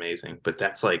 which is amazing. But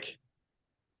that's like,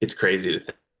 it's crazy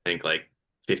to think like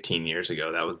 15 years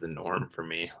ago, that was the norm for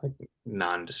me, like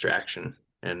non-distraction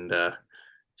and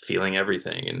feeling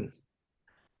everything. And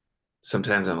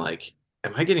sometimes I'm like,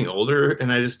 am I getting older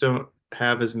and I just don't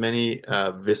have as many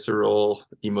visceral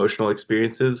emotional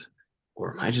experiences?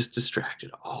 Or am I just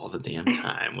distracted all the damn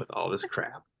time with all this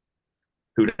crap?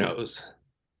 Who knows?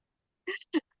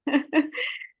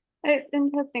 It's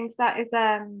interesting because that is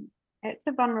it's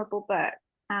a vulnerable book.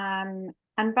 And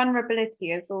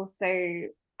vulnerability is also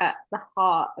at the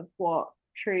heart of what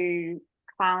true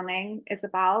clowning is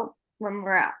about. When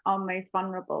we're at our most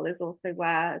vulnerable is also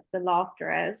where the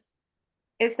laughter is.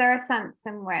 Is there a sense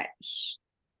in which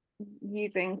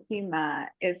using humor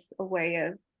is a way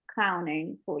of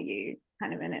clowning for you,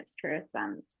 kind of in its truest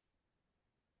sense?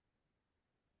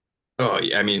 Oh,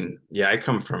 yeah, I mean, yeah, I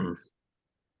come from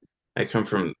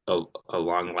a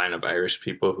long line of Irish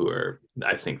people who are,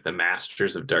 I think, the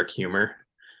masters of dark humor.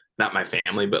 Not my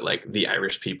family, but like the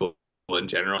Irish people in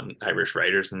general, and Irish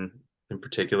writers in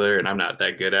particular. And I'm not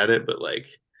that good at it, but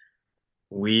like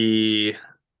we,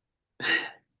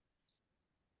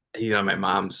 my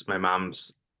mom's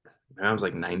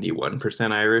like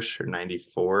 91% Irish or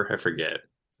 94, I forget.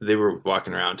 So they were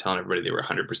walking around telling everybody they were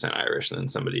 100% Irish, and then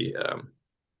somebody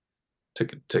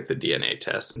took the DNA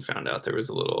test and found out there was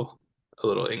a little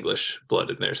English blood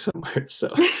in there somewhere.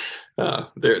 So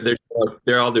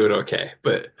they're all doing okay.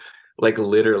 But like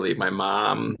literally, my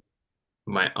mom,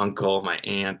 my uncle, my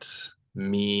aunt,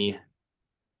 me,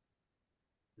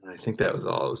 I think that was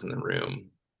all that was in the room.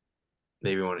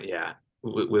 Maybe one, yeah.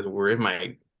 We're in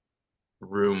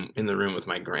the room with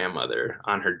my grandmother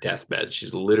on her deathbed.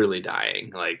 She's literally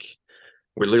dying. Like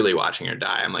we're literally watching her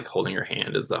die. I'm like holding her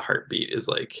hand as the heartbeat is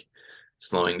like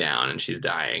slowing down and she's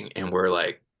dying. And we're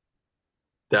like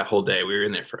that whole day we were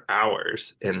in there for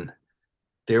hours, and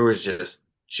there was just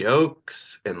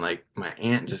jokes, and like my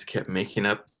aunt just kept making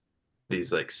up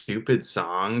these like stupid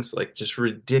songs, like just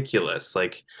ridiculous,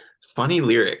 like funny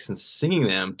lyrics and singing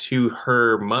them to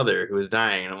her mother who was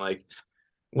dying. And I'm like,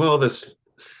 well, this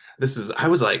is, I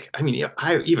was like, I mean, yeah,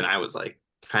 I was like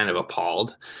kind of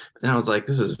appalled. But then I was like,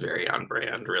 this is very on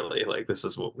brand, really. Like this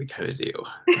is what we kind of do.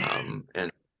 And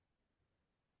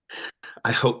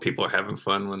I hope people are having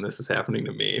fun when this is happening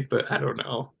to me, but I don't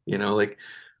know. Like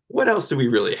what else do we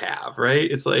really have, right?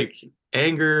 It's like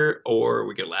anger, or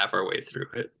we could laugh our way through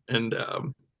it. And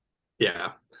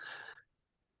yeah,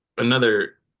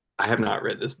 another. I have not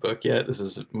read this book yet. This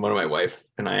is one of my wife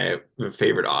and I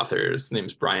favorite authors. His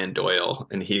name's Brian Doyle,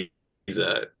 and he's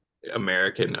a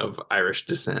American of Irish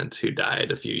descent who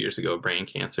died a few years ago of brain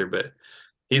cancer. But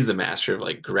he's the master of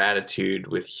like gratitude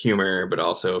with humor, but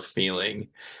also feeling.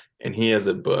 And he has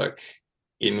a book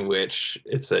in which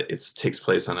it takes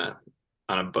place on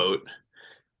a boat,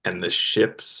 and the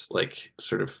ship's like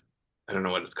sort of, I don't know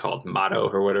what it's called, motto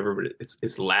or whatever, but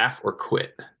it's laugh or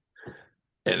quit.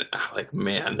 And like,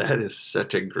 man,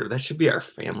 that should be our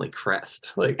family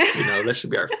crest. Like, that should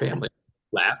be our family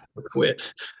laugh or quit.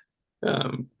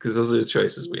 Because those are the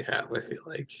choices we have, I feel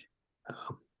like.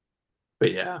 Um,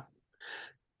 but yeah.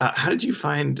 How did you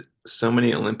find so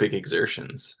many Olympic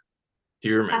exertions? Do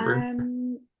you remember?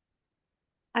 um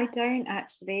I don't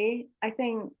actually. I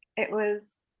think it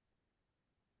was,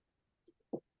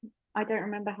 I don't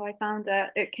remember how I found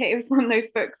it. It was one of those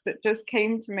books that just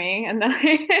came to me, and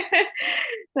then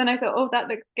then I thought, oh, that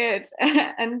looks good,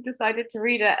 and decided to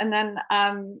read it. And then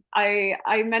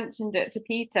I mentioned it to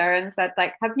Peter and said,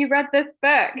 like, have you read this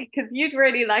book? Because you'd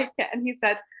really like it. And he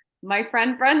said, my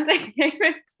friend Brenda gave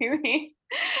it to me.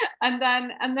 And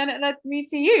then it led me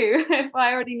to you. If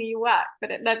I already knew your work,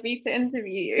 but it led me to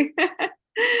interview you.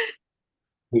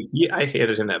 Yeah, I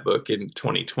handed him that book in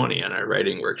 2020 on our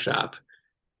writing workshop.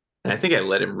 And I think I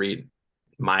let him read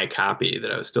my copy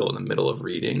that I was still in the middle of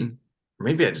reading. Or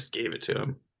maybe I just gave it to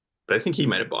him. But I think he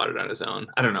might have bought it on his own.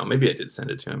 I don't know. Maybe I did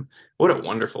send it to him. What a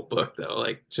wonderful book, though.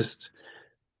 Like, just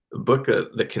a book,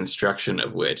 the construction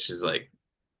of which is like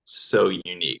so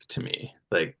unique to me.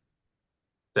 Like,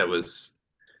 that was,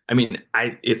 I mean,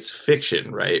 it's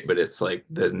fiction, right? But it's like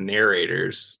the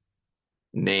narrator's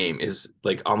name is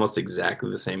like almost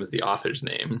exactly the same as the author's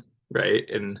name, right?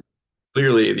 And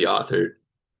clearly the author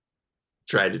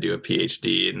tried to do a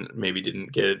PhD and maybe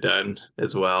didn't get it done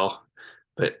as well.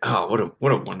 But oh,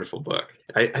 what a wonderful book.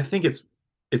 I think it's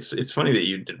funny that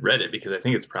you read it, because I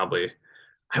think it's probably,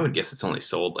 I would guess it's only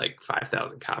sold like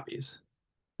 5,000 copies.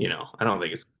 I don't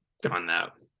think it's gone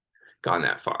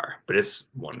that far, but it's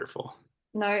wonderful.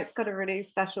 No, it's got a really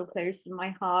special place in my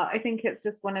heart. I think it's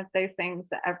just one of those things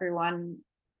that everyone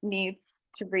needs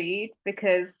to read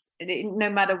because no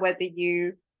matter whether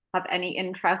you have any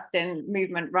interest in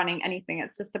movement, running, anything,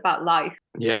 it's just about life.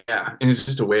 Yeah, and it's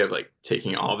just a way of like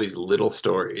taking all these little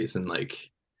stories and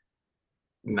like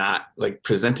not like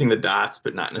presenting the dots,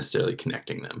 but not necessarily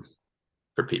connecting them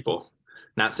for people.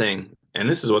 Not saying, and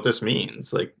this is what this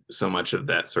means. Like so much of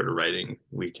that sort of writing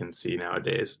we can see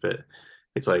nowadays, but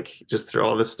it's like just throw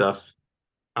all this stuff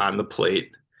on the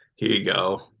plate. Here you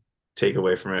go. Take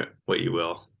away from it what you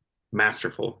will.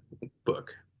 Masterful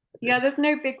book, I Yeah, think. there's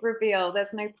no big reveal,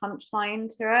 there's no punchline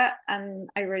to it, and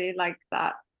I really like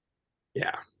that.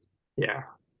 Yeah, yeah.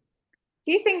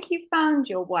 Do you think you found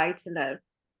your why to live?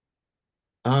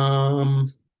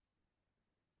 Um,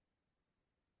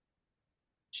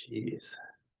 Jeez.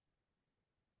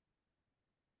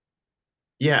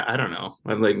 Yeah, I don't know.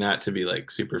 I'd like not to be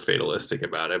like super fatalistic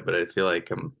about it, but I feel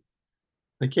like I'm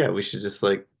like, yeah, we should just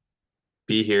like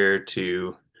be here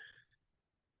to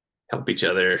help each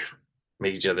other,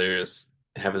 make each other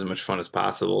have as much fun as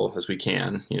possible as we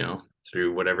can,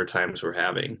 through whatever times we're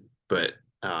having. But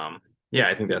yeah,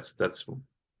 I think that's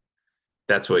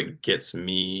what gets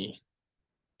me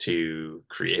to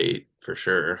create for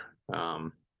sure.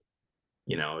 Um,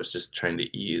 it's just trying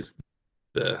to ease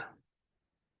the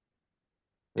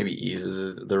maybe ease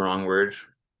is the wrong word,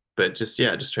 but just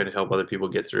yeah, just try to help other people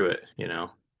get through it,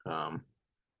 um,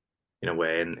 in a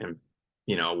way, and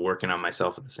working on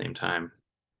myself at the same time.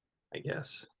 I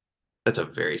guess that's a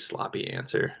very sloppy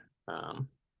answer, um,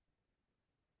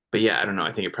 but yeah, I don't know.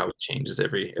 I think it probably changes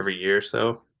every year or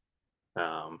so.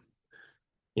 Um,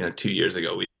 2 years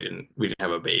ago we didn't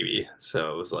have a baby,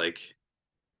 so it was like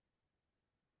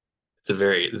it's a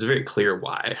very clear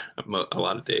why a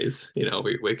lot of days.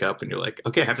 We wake up and you're like,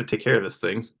 okay, I have to take care of this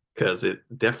thing because it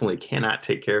definitely cannot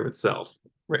take care of itself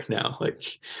right now.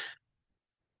 Like,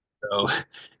 so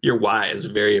your why is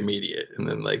very immediate. And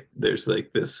then like there's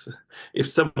like this, if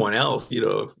someone else,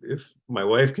 if my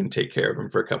wife can take care of him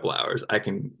for a couple hours, I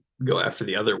can go after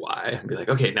the other why and be like,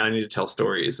 okay, now I need to tell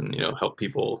stories and help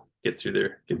people get through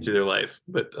their life.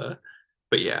 But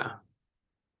yeah,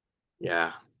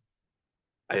 yeah.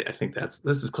 I think that's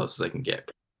as close as I can get.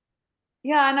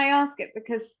 Yeah, and I ask it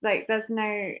because like there's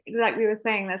no, like we were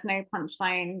saying, there's no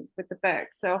punchline with the book.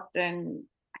 So often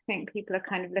I think people are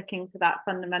kind of looking for that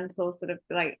fundamental sort of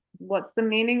like, what's the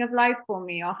meaning of life for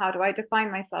me, or how do I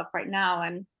define myself right now?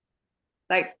 And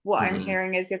like what I'm Mhm.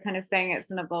 hearing is you're kind of saying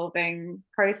it's an evolving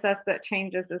process that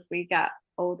changes as we get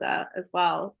older as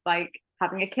well. Like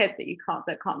having a kid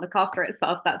that can't look after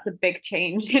itself, that's a big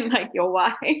change in like your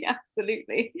why.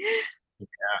 Absolutely.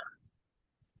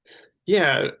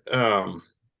 Yeah,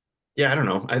 yeah, I don't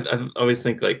know. I always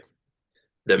think like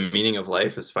the meaning of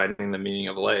life is finding the meaning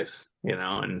of life,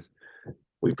 and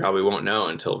we probably won't know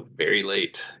until very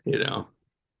late,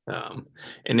 Um,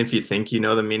 and if you think you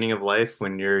know the meaning of life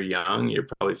when you're young, you're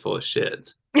probably full of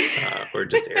shit, or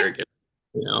just arrogant,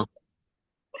 you know.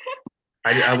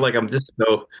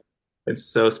 I'm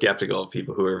so skeptical of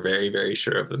people who are very, very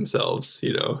sure of themselves.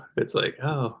 It's like,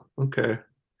 oh, okay,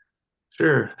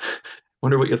 sure.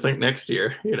 Wonder what you'll think next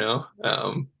year, and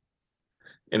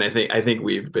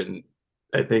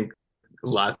I think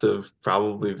lots of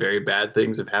probably very bad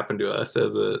things have happened to us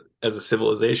as a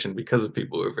civilization because of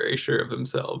people who are very sure of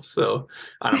themselves. So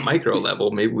on a micro level,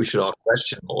 maybe we should all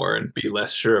question more and be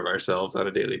less sure of ourselves on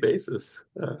a daily basis.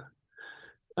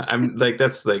 I'm like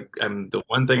that's like I'm the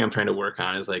one thing I'm trying to work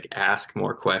on is like ask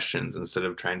more questions instead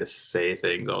of trying to say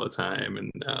things all the time.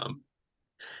 And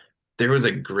there was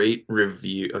a great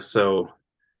review. So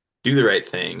do the Right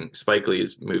Thing, Spike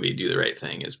Lee's movie Do the Right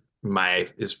Thing is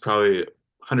probably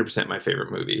 100% my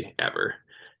favorite movie ever.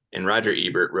 And Roger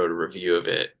Ebert wrote a review of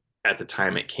it at the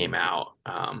time it came out.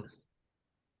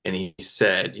 And he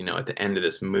said, at the end of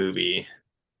this movie,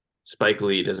 Spike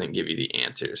Lee doesn't give you the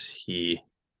answers. He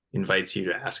invites you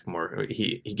to ask more.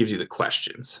 He gives you the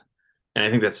questions. And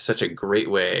I think that's such a great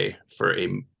way for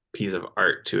a piece of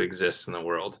art to exist in the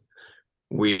world.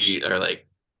 We are like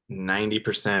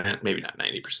 90%, maybe not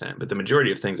 90%, but the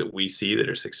majority of things that we see that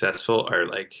are successful are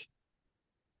like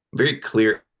very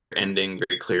clear ending,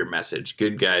 very clear message.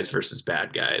 Good guys versus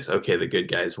bad guys. Okay, the good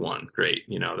guys won. Great.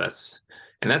 That's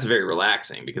very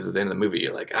relaxing because at the end of the movie,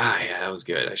 you're like, yeah, that was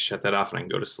good. I shut that off and I can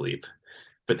go to sleep.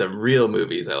 But the real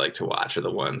movies I like to watch are the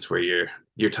ones where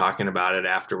you're talking about it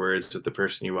afterwards with the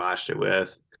person you watched it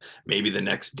with, maybe the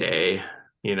next day,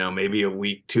 maybe a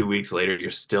week, 2 weeks later,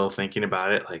 you're still thinking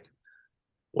about it. Like,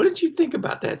 what did you think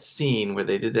about that scene where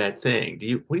they did that thing?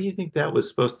 What do you think that was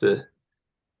supposed to,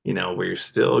 where you're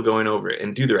still going over it?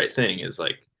 And Do the Right Thing is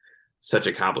like such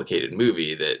a complicated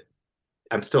movie that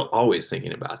I'm still always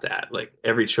thinking about that. Like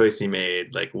every choice he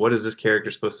made, like what is this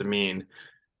character supposed to mean?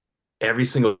 Every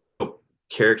single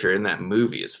character in that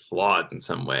movie is flawed in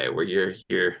some way where you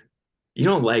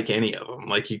don't like any of them.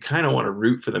 Like you kind of want to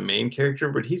root for the main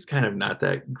character, but he's kind of not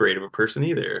that great of a person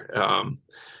either.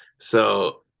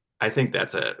 So I think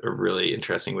that's a really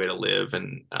interesting way to live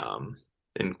and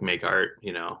make art,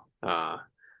 you know.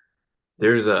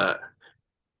 There's a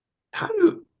how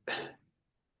do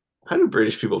how do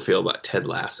British people feel about Ted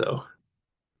Lasso?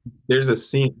 There's a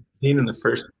scene in the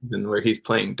first season where he's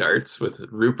playing darts with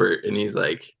Rupert, and he's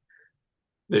like,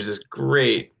 there's this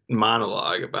great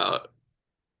monologue about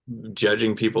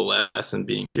judging people less and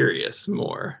being curious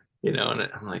more, you know. And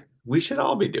I'm like, we should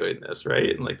all be doing this,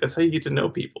 right? And like that's how you get to know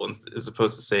people, as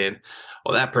opposed to saying,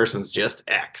 well, that person's just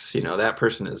X, you know, that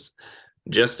person is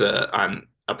just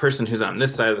a person who's on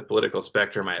this side of the political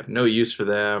spectrum. I have no use for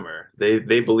them, or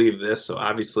they believe this, so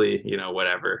obviously, you know,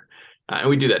 whatever. And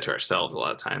we do that to ourselves a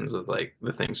lot of times with like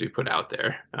the things we put out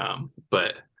there.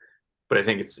 But I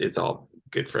think it's all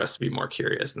good for us to be more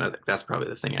curious, and I think that's probably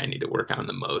the thing I need to work on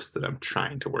the most. That I'm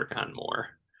trying to work on more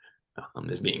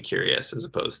is being curious as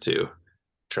opposed to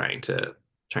trying to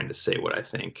trying to say what I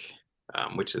think,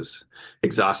 which is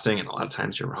exhausting, and a lot of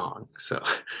times you're wrong. So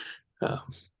um,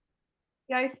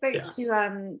 Yeah, I spoke yeah,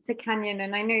 to Canyon,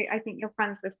 and I think you're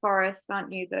friends with Forrest,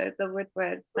 aren't you? The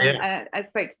Woodwards, and yeah. I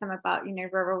spoke to them about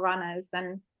rural runners,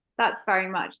 and that's very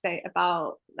much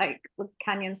about like with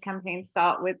Canyon's campaign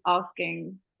start with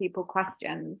asking people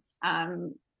questions,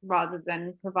 rather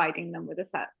than providing them with a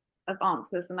set of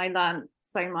answers. And I learned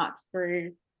so much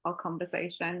through our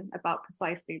conversation about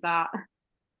precisely that.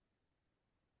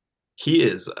 He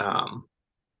is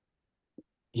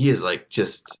he is like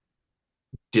just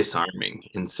disarming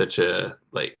in such a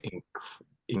like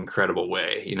incredible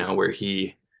way, you know, where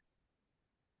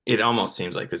it almost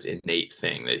seems like this innate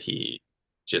thing that he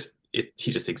just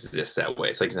exists that way.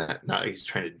 It's like not he's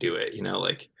trying to do it, you know,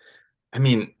 like I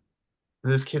mean,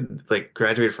 this kid like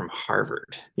graduated from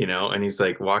Harvard, you know, and he's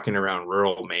like walking around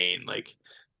rural Maine. Like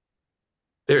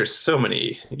there's so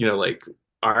many, you know, like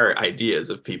our ideas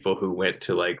of people who went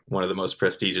to like one of the most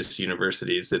prestigious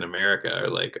universities in America are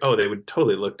like, oh, they would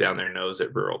totally look down their nose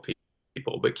at rural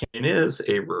people. But Kane is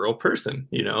a rural person,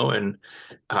 you know, and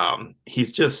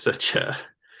he's just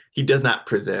he does not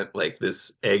present like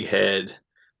this egghead,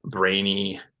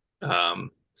 brainy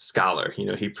scholar. You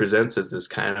know, he presents as this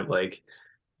kind of like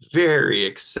very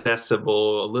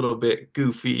accessible, a little bit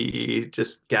goofy,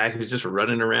 just guy who's just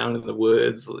running around in the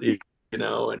woods, you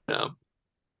know. And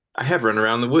I have run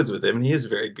around the woods with him, and he is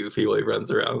very goofy while he runs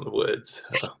around in the woods.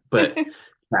 But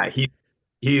yeah, he's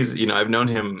you know, I've known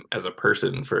him as a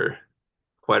person for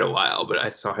quite a while, but I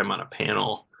saw him on a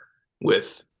panel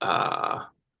with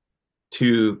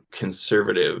two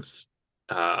conservative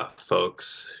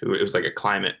folks who it was like a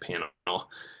climate panel,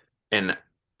 and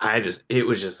it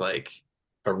was just like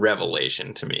a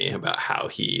revelation to me about how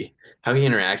he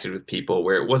interacted with people,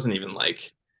 where it wasn't even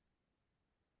like,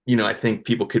 you know, I think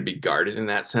people could be guarded in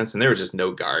that sense, and there was just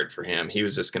no guard for him. He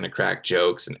was just going to crack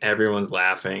jokes, and everyone's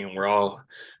laughing, and we're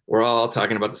all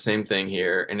talking about the same thing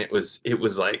here. And it was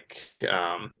like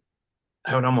I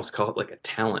would almost call it like a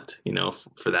talent, you know,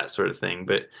 for that sort of thing.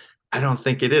 But I don't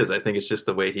think it is. I think it's just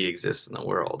the way he exists in the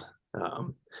world.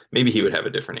 Maybe he would have a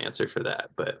different answer for that,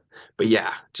 but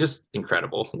yeah, just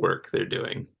incredible work they're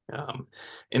doing.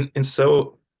 And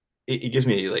so it gives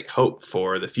me like hope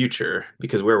for the future,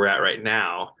 because where we're at right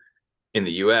now in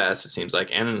the US, it seems like,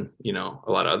 and you know,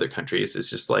 a lot of other countries, it's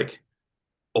just like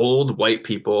old white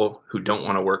people who don't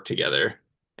want to work together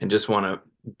and just want to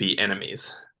be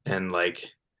enemies. And like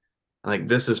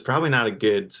this is probably not a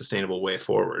good sustainable way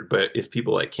forward. But if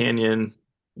people like Canyon,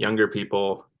 younger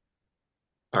people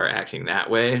are acting that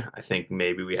way, I think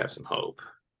maybe we have some hope,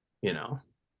 you know.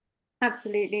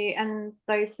 Absolutely, and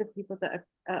those are people that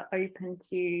are open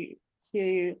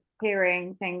to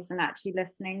hearing things and actually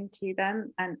listening to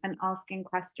them, and asking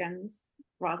questions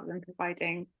rather than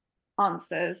providing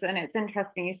answers. And it's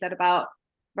interesting you said about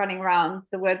running around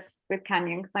the woods with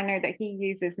Canyon, because I know that he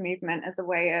uses movement as a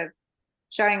way of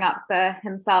showing up for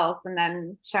himself and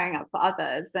then showing up for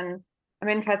others. And I'm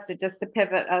interested just to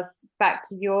pivot us back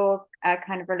to your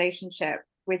kind of relationship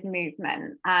with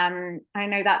movement. I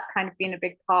know that's kind of been a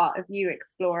big part of you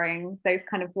exploring those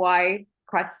kind of why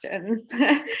questions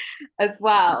as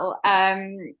well.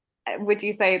 Would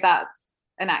you say that's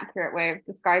an accurate way of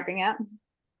describing it?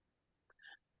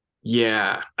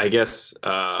 Yeah, I guess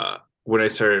when I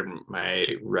started my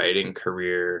writing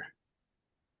career,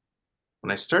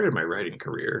 when I started my writing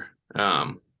career,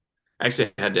 I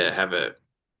actually had to have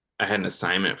I had an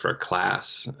assignment for a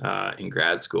class in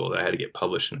grad school that I had to get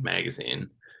published in a magazine,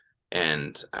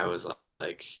 and I was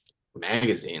like,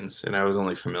 magazines, and I was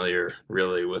only familiar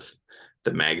really with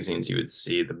the magazines you would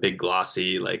see, the big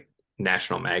glossy like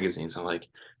national magazines. I'm like,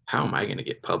 how am I going to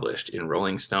get published in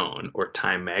Rolling Stone or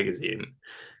Time magazine?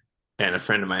 And a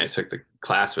friend of mine I took the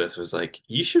class with was like,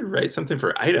 you should write something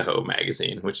for Idaho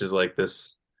magazine, which is like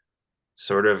this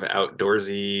sort of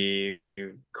outdoorsy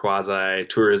quasi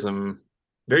tourism,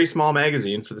 very small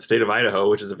magazine for the state of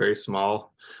Idaho, which is a very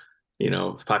small,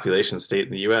 population state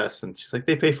in the US. And she's like,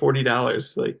 they pay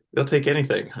 $40. Like, they'll take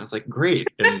anything. I was like, great.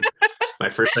 And my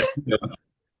first idea,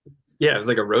 yeah, it was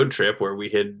like a road trip where we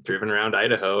had driven around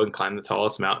Idaho and climbed the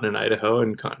tallest mountain in Idaho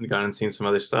and gone and seen some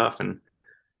other stuff. And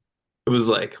it was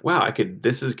like, wow, could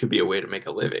be a way to make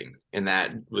a living. And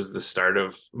that was the start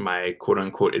of my quote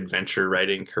unquote adventure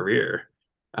writing career.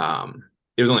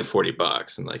 It was only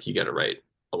 $40, and like you got to write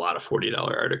a lot of $40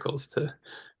 articles to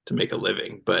make a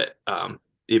living. But I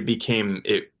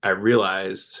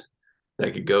realized that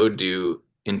I could go do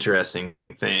interesting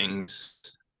things,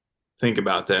 think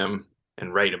about them,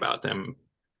 and write about them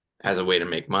as a way to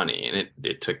make money. And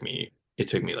it took me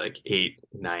like 8,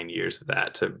 9 years of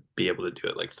that to be able to do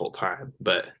it like full time.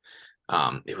 But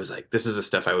it was like, this is the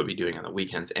stuff I would be doing on the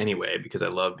weekends anyway, because I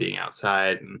love being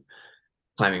outside and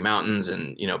climbing mountains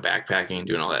and, backpacking and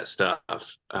doing all that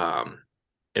stuff.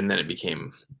 And then it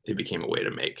became a way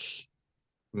to make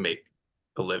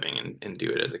a living and do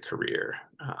it as a career,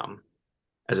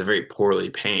 as a very poorly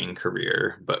paying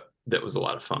career, but that was a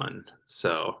lot of fun.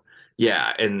 So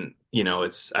yeah, and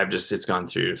it's gone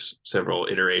through several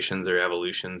iterations or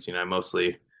evolutions. I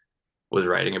mostly was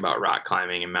writing about rock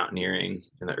climbing and mountaineering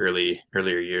in the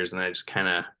earlier years, and I just kind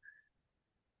of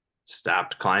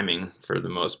stopped climbing for the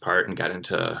most part and got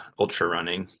into ultra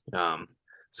running.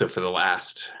 So for the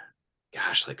last,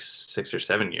 gosh, like 6 or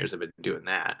 7 years, I've been doing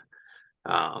that.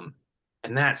 And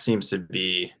that seems to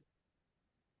be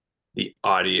the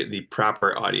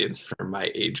proper audience for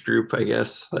my age group, I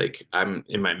guess. Like, I'm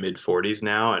in my mid 40s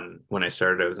now, and when I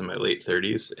started I was in my late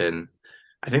 30s, and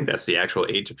I think that's the actual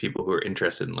age of people who are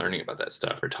interested in learning about that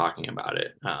stuff or talking about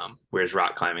it. Whereas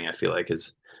rock climbing, I feel like,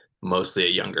 is mostly a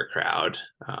younger crowd.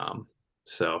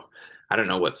 So I don't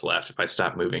know what's left. If I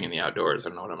stop moving in the outdoors, I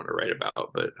don't know what I'm going to write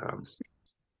about, but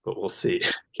we'll see.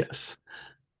 Yes.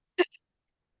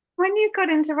 When you got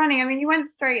into running, I mean, you went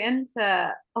straight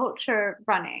into ultra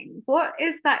running. What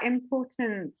is that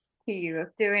importance to you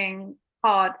of doing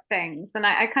hard things? And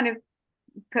I kind of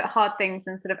put hard things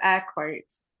in sort of air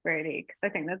quotes, really, because I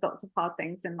think there's lots of hard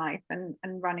things in life, and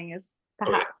running is Oh,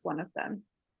 yeah. perhaps one of them.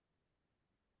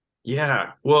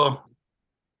 Yeah. Well,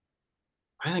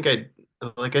 I think a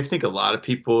lot of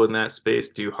people in that space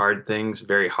do hard things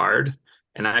very hard.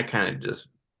 And I kind of just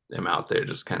am out there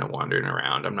just kind of wandering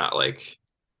around. I'm not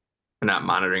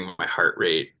monitoring my heart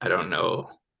rate. I don't know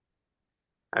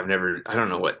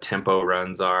what tempo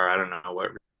runs are. I don't know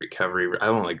what recovery. I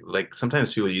don't like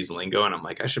sometimes people use lingo and I'm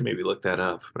like, I should maybe look that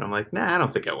up. But I'm like, nah, I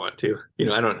don't think I want to.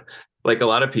 I don't like a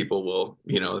lot of people will,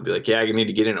 be like, yeah, I need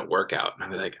to get in a workout. And I'll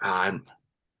be like, I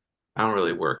don't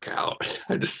really work out.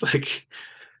 I just like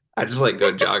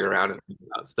go jog around and think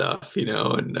about stuff,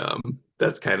 and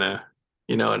that's kind of,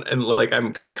 and like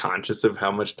I'm conscious of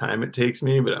how much time it takes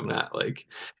me, but I'm not like,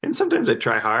 and sometimes I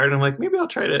try hard and I'm like, maybe I'll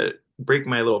try to break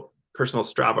my little personal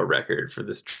Strava record for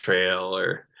this trail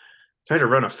or try to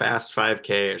run a fast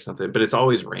 5K or something, but it's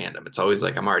always random. It's always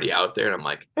like I'm already out there and I'm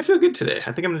like, I feel good today.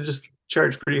 I think I'm gonna just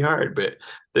charge pretty hard, but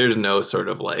there's no sort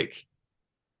of like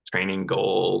training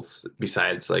goals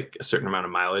besides like a certain amount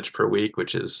of mileage per week,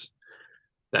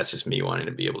 that's just me wanting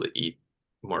to be able to eat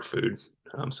more food.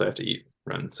 So I have to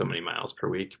run so many miles per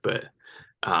week. But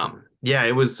yeah,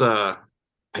 it was. I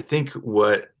think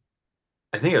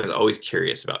I was always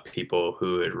curious about people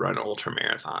who had run ultra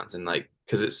marathons, and like,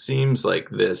 because it seems like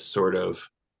this sort of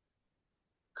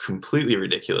completely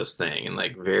ridiculous thing and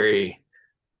like very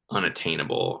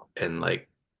unattainable, and like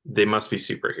they must be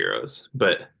superheroes,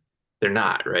 but they're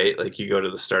not, right? Like, you go to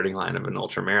the starting line of an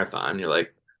ultra marathon, you're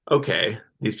like, okay,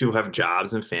 these people have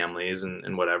jobs and families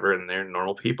and whatever, and they're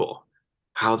normal people.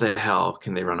 How the hell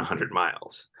can they run 100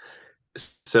 miles?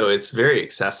 So it's very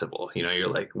accessible. You're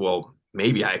like, well,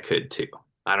 maybe I could too.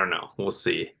 I don't know. We'll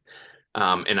see.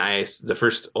 And the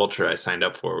first ultra I signed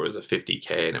up for was a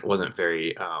 50K, and it wasn't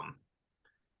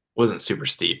super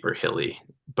steep or hilly,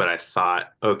 but I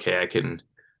thought, okay, I can,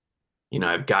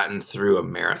 I've gotten through a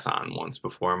marathon once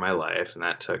before in my life, and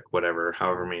that took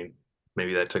however many,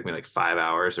 maybe that took me like 5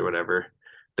 hours or whatever.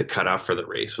 The cutoff for the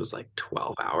race was like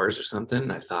 12 hours or something.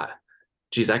 And I thought,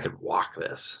 geez, I could walk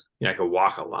this. I could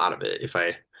walk a lot of it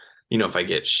if I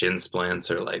get shin splints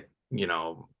or like,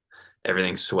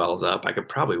 everything swells up, I could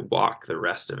probably walk the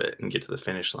rest of it and get to the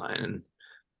finish line. And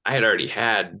I had already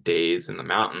had days in the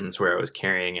mountains where I was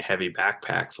carrying a heavy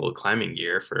backpack full of climbing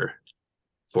gear for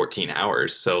 14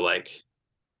 hours. So like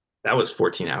that was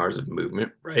 14 hours of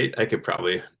movement, right? I could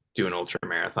probably do an ultra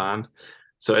marathon.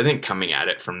 So I think coming at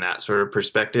it from that sort of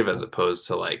perspective, as opposed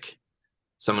to like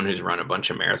someone who's run a bunch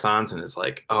of marathons and is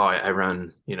like, oh, I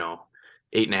run,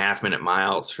 8.5 minute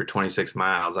miles for 26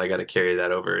 miles. I got to carry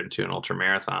that over into an ultra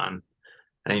marathon.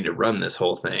 I need to run this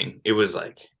whole thing. It was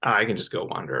like, oh, I can just go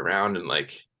wander around and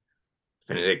like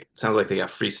finish. It sounds like they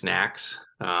got free snacks.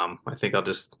 I think I'll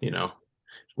just,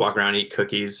 walk around, eat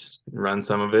cookies, run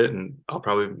some of it, and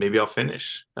maybe I'll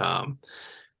finish. And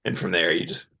from there, you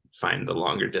just find the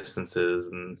longer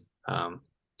distances and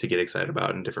to get excited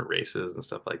about in different races and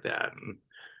stuff like that. And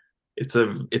it's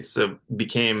a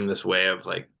became this way of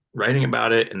like writing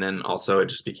about it, and then also it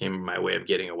just became my way of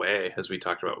getting away, as we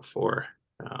talked about before,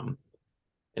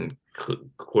 and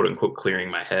quote unquote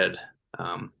clearing my head,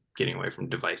 getting away from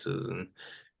devices and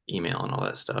email and all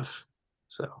that stuff.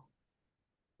 So,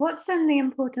 What's then the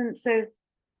importance of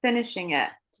finishing it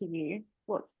to you?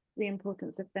 What's the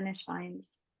importance of finish lines?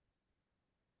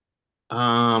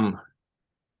 um,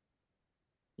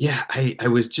 yeah, I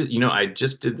was just, I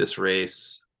just did this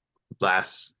race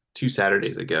last 2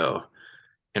 Saturdays ago,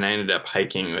 and I ended up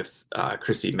hiking with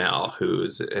Chrissy Mel,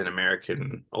 who's an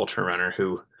American ultra runner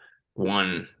who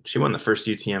she won the first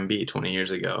UTMB 20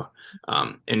 years ago.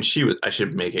 And I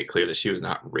should make it clear that she was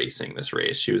not racing this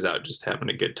race. She was out just having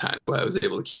a good time. But I was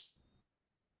able to keep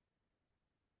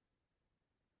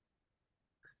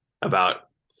about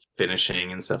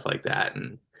finishing and stuff like that.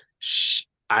 And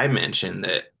I mentioned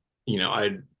that,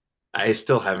 I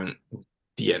still haven't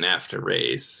DNF'd a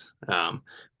race.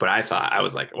 But I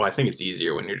was like, well, I think it's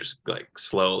easier when you're just like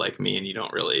slow like me and you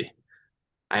don't really.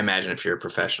 I imagine if you're a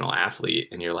professional athlete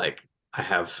and you're like, I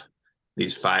have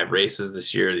these 5 races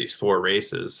this year, these 4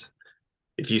 races.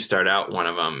 If you start out one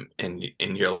of them and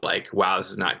you're like, wow, this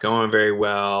is not going very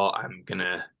well. I'm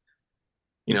gonna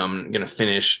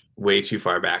finish way too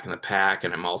far back in the pack,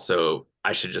 and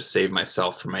I should just save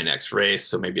myself for my next race.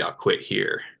 So maybe I'll quit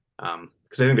here.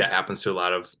 Because I think that happens to a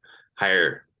lot of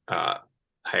higher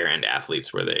higher end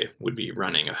athletes where they would be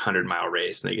running a 100-mile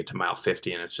race and they get to mile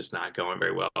 50 and it's just not going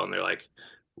very well, and they're like,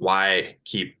 why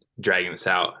keep dragging this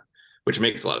out? Which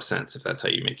makes a lot of sense if that's how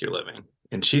you make your living.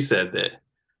 And she said that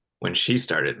when she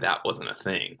started, that wasn't a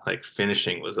thing. Like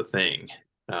finishing was a thing.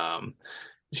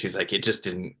 She's like, it just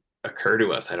didn't occur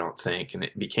to us, I don't think, and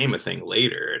it became a thing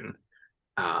later.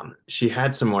 And she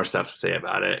had some more stuff to say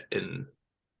about it, and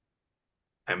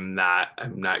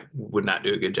would not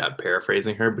do a good job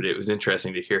paraphrasing her, but it was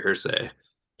interesting to hear her say,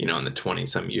 in the 20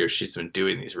 some years she's been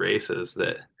doing these races,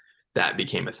 that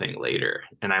became a thing later.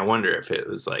 And I wonder if it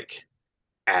was like,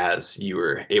 as you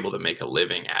were able to make a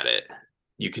living at it,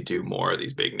 you could do more of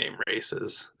these big name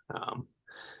races.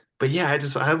 But yeah,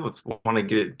 I want to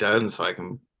get it done so I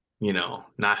can,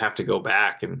 not have to go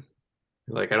back and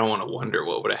like, I don't want to wonder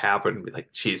what would have happened and be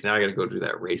like, geez, now I got to go do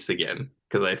that race again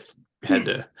because I had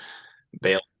to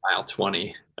bail mile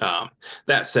 20.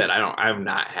 That said, I've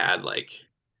not had like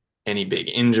any big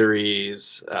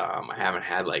injuries. I haven't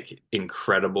had like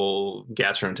incredible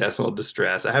gastrointestinal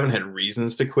distress. I haven't had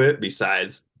reasons to quit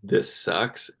besides this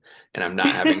sucks and I'm not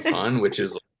having fun, which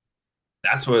is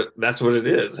that's what it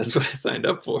is. That's what I signed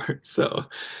up for. So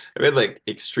I've had like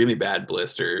extremely bad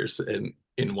blisters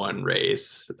in one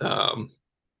race that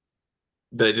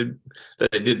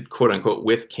I did quote unquote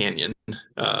with Canyon.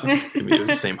 I mean, it was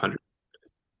the same 100.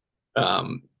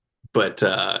 But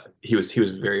he was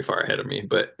very far ahead of me.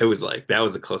 But it was like that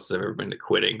was the closest I've ever been to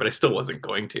quitting. But I still wasn't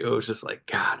going to. It was just like,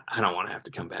 God, I don't want to have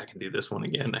to come back and do this one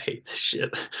again. I hate this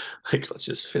shit. Like, let's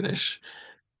just finish.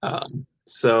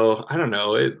 So I don't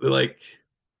know.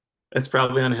 It's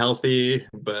probably unhealthy,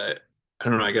 but I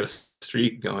don't know. I got a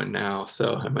streak going now,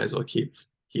 so I might as well keep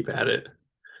at it,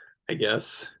 I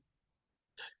guess.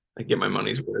 I get my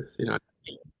money's worth.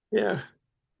 Yeah.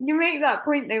 You make that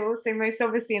point though, also most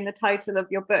obviously in the title of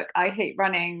your book, I Hate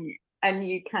Running, and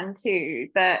you can too,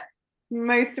 that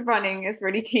most of running is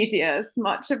really tedious.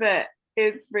 Much of it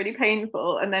is really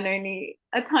painful, and then only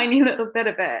a tiny little bit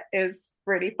of it is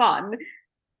really fun.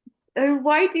 So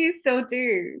why do you still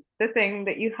do the thing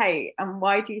that you hate, and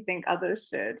why do you think others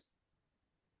should?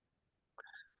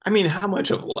 I mean, how much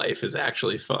of life is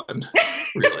actually fun,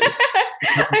 really?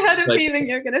 I had a Like, feeling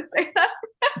you were gonna say that.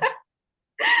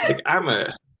 like I'm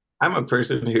a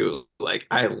person who like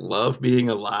I love being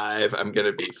alive. I'm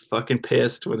gonna be fucking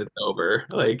pissed when it's over.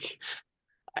 Like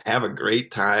I have a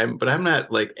great time, but I'm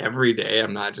not like every day.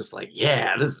 I'm not just like,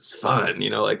 yeah, this is fun.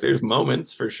 Like there's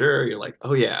moments for sure. You're like,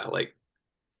 oh yeah, like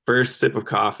first sip of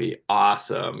coffee,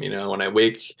 awesome.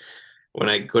 When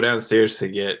I go downstairs to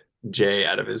get Jay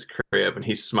out of his crib and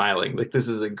he's smiling, like this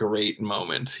is a great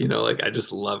moment. Like I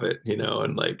just love it.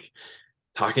 And like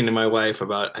talking to my wife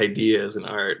about ideas and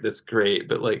art, that's great.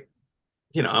 But like,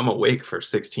 I'm awake for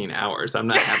 16 hours. I'm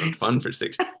not having fun for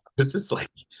 16 hours. It's like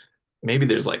maybe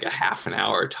there's like a half an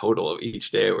hour total of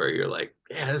each day where you're like,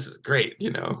 yeah, this is great.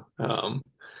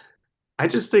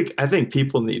 I think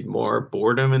people need more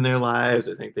boredom in their lives.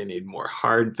 I think they need more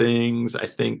hard things. I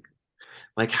think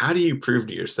like how do you prove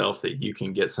to yourself that you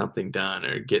can get something done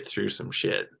or get through some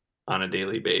shit on a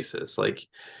daily basis? Like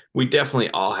we definitely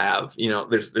all have,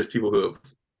 there's people who have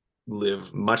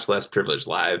lived much less privileged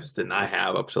lives than I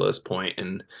have up to this point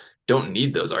and don't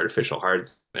need those artificial hard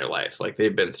in their life. Like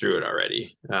they've been through it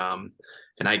already. And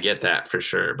I get that for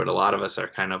sure. But a lot of us are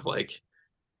kind of like,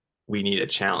 we need a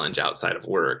challenge outside of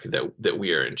work that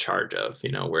we are in charge of,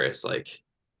 where it's like,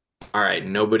 all right,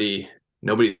 nobody's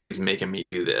making me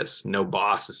do this. No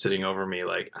boss is sitting over me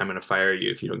like, I'm gonna fire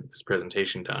you if you don't get this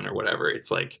presentation done or whatever.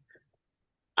 It's like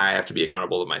I have to be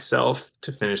accountable to myself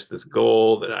to finish this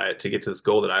goal to get to this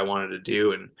goal that I wanted to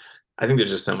do. And I think there's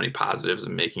just so many positives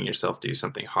in making yourself do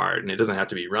something hard. And it doesn't have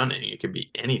to be running. It could be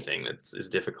anything that is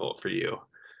difficult for you.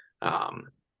 Um,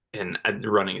 and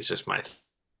running is just my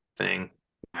thing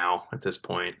now at this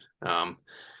point.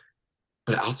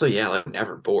 But also, yeah, like I'm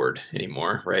never bored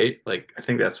anymore, right? Like I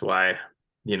think that's why,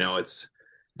 it's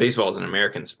baseball is an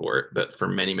American sport, but for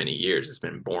many, many years it's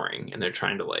been boring and they're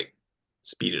trying to like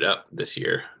speed it up this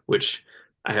year, which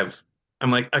I have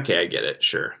I'm like, okay, I get it,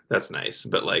 sure, that's nice.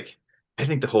 But like I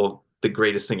think the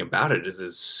greatest thing about it is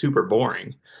it's super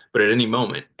boring, but at any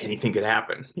moment anything could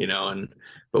happen, and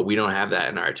but we don't have that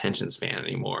in our attention span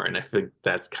anymore. And I think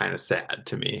that's kind of sad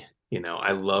to me.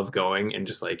 I love going and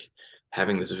just like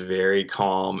having this very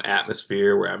calm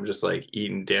atmosphere where I'm just like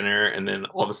eating dinner and then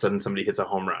all of a sudden somebody hits a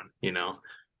home run.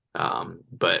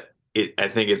 But I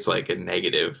think it's like a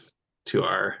negative to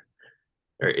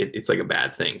it's like a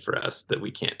bad thing for us that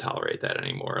we can't tolerate that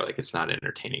anymore. Like it's not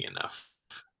entertaining enough.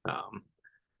 Um,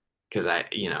 because I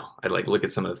like look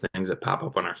at some of the things that pop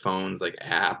up on our phones, like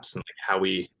apps and like how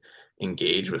we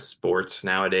engage with sports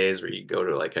nowadays, where you go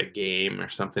to like a game or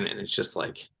something and it's just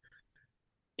like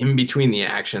in between the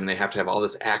action, they have to have all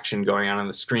this action going on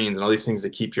the screens and all these things to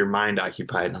keep your mind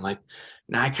occupied. And I'm like,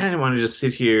 now I kind of want to just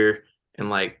sit here and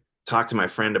like talk to my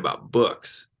friend about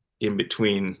books in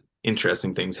between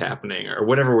interesting things happening or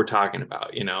whatever we're talking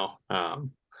about.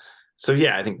 So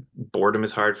yeah, I think boredom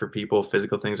is hard for people.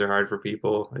 Physical things are hard for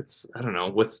people. I don't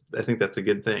know, I think that's a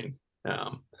good thing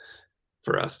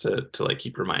for us to like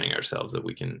keep reminding ourselves that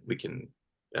we can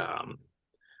um,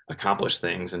 accomplish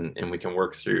things and we can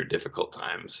work through difficult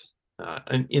times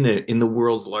in the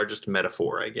world's largest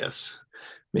metaphor, I guess,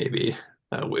 maybe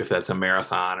if that's a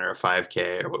marathon or a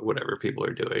 5K or whatever people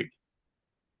are doing.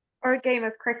 Or a game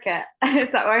of cricket.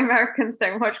 Is that why Americans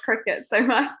don't watch cricket so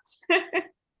much?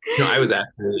 No, I was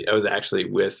actually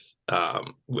with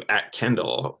at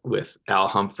Kendall with Al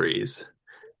Humphreys,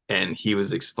 and he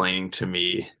was explaining to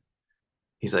me.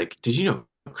 He's like, "Did you know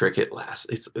cricket lasts?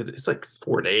 It's like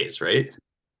 4 days, right?"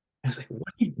 I was like,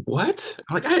 what?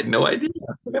 I'm like, I had no idea.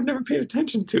 Like, I've never paid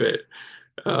attention to it.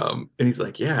 And he's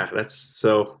like, yeah, that's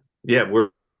so, yeah, we're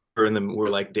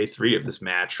like day 3 of this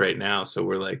match right now. So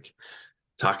we're like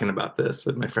talking about this,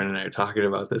 and my friend and I are talking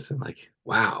about this, and like,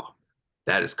 wow,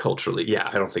 that is culturally, yeah,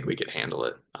 I don't think we could handle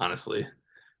it, honestly.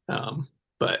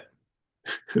 But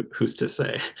who's to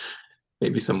say?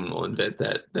 Maybe someone will invent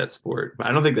that sport. But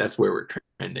I don't think that's where we're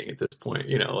trending at this point.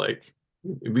 Like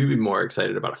we'd be more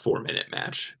excited about a 4-minute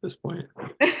match at this point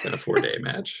than a 4-day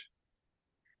match.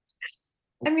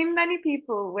 I mean, many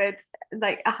people would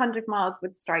like 100 miles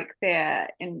would strike fear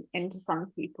into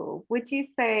some people. Would you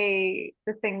say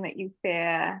the thing that you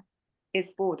fear is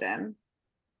boredom,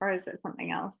 or is it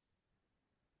something else?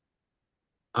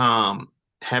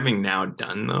 Having now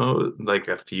done though, like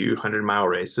a few 100-mile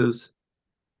races,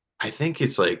 I think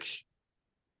it's like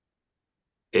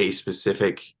a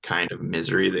specific kind of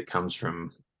misery that comes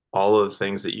from all of the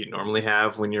things that you normally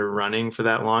have when you're running for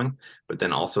that long, but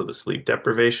then also the sleep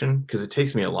deprivation, because it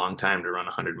takes me a long time to run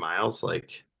 100 miles,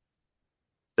 like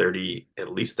 30,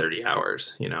 at least 30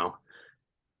 hours.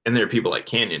 And there are people like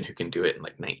Canyon who can do it in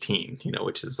like 19,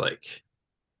 which is like,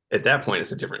 at that point,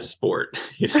 it's a different sport.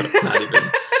 It's not even,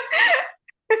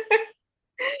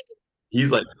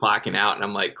 he's like clocking out and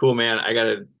I'm like, cool, man, I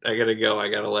gotta go. I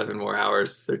got 11 more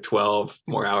hours or 12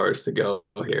 more hours to go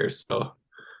here. So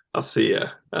I'll see you.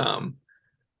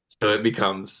 it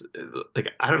becomes like,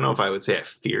 I don't know if I would say I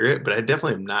fear it, but I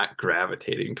definitely am not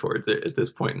gravitating towards it at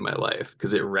this point in my life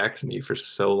because it wrecks me for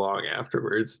so long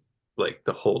afterwards, like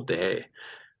the whole day.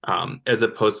 As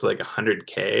opposed to like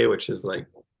 100K, which is like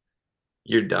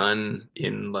you're done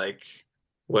in like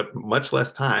what much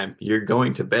less time. You're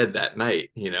going to bed that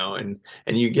night, and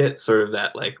you get sort of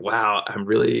that like, wow, I'm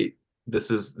really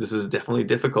this is definitely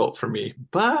difficult for me,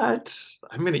 but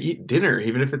I'm gonna eat dinner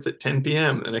even if it's at 10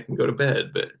 p.m. Then I can go to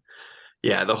bed. But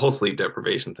yeah, the whole sleep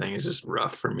deprivation thing is just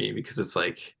rough for me because it's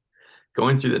like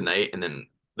going through the night and then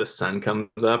the sun comes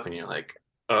up and you're like,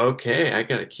 okay, I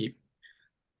got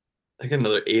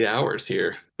another 8 hours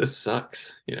here. This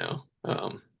sucks.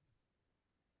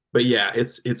 But yeah,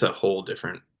 it's a whole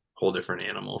different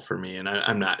animal for me, and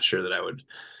I'm not sure that I would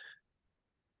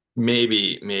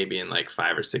maybe in like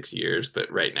 5 or 6 years, but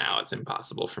right now it's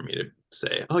impossible for me to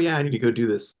say, oh yeah, I need to go do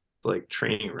this like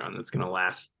training run that's going to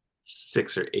last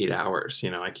 6 or 8 hours.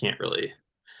 I can't really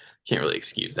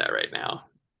excuse that right now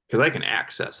because I can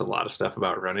access a lot of stuff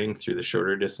about running through the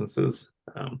shorter distances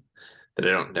that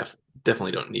I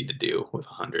definitely don't need to do with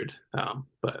 100.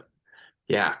 But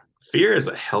yeah, fear is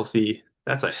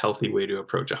that's a healthy way to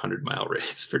approach a 100-mile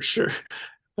race for sure.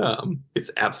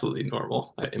 It's absolutely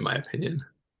normal, in my opinion.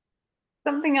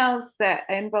 Something else that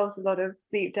involves a lot of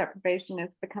sleep deprivation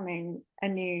is becoming a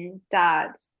new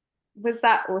dad. Was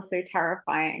that also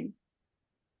terrifying?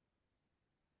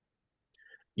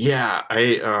 Yeah,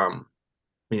 I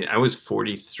mean, I was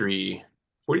 43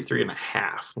 and a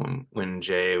half when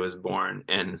Jay was born.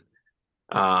 And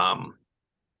um,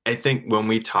 I think when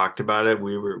we talked about it,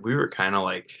 we were kind of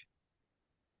like,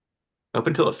 up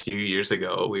until a few years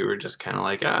ago, we were just kind of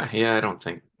like, yeah, I don't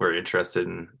think we're interested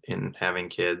in having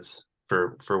kids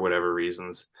for whatever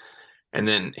reasons. And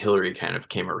then Hillary kind of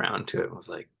came around to it and was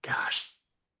like, gosh,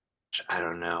 I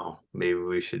don't know. Maybe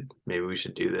we should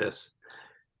do this.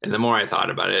 And the more I thought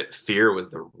about it, fear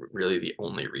was really the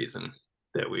only reason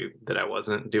that I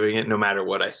wasn't doing it. No matter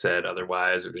what I said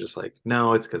otherwise, it was just like,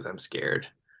 no, it's because I'm scared.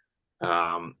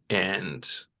 And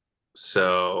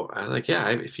so I was like, yeah,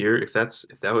 if you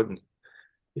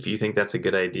think that's a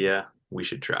good idea, we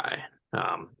should try.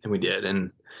 And we did.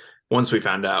 And once we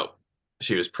found out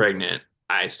she was pregnant,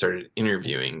 I started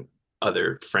interviewing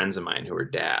other friends of mine who were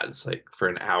dads, like for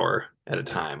an hour at a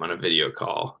time on a video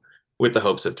call with the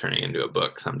hopes of turning into a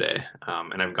book someday.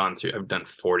 And I've done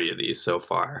 40 of these so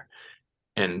far.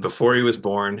 And before he was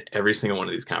born, every single one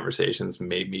of these conversations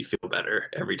made me feel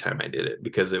better every time I did it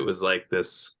because it was like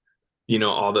this,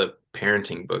 all the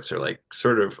parenting books are like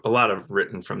sort of a lot of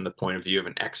written from the point of view of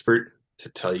an expert to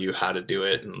tell you how to do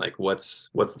it and like what's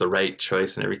the right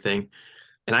choice and everything.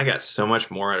 And I got so much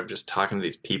more out of just talking to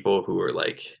these people who were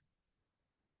like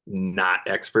not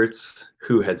experts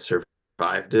who had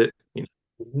survived it.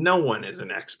 'Cause no one is an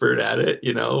expert at it,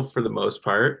 for the most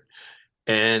part.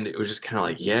 And it was just kind of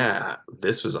like, yeah,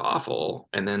 this was awful.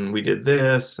 And then we did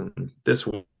this and this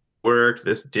worked.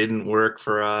 This didn't work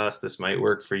for us. This might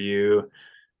work for you.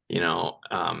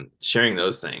 Sharing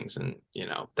those things. And,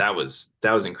 that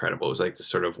was incredible. It was like the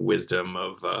sort of wisdom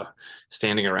of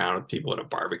standing around with people at a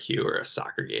barbecue or a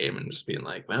soccer game and just being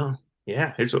like, well,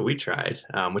 yeah, here's what we tried,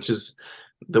 which is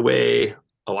the way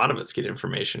a lot of us get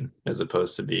information as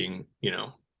opposed to being,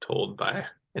 told by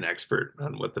an expert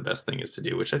on what the best thing is to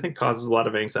do, which I think causes a lot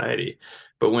of anxiety.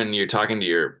 But when you're talking to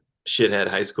your shithead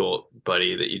high school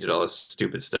buddy that you did all this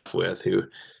stupid stuff with, who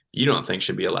you don't think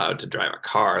should be allowed to drive a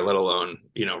car, let alone,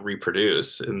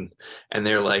 reproduce. And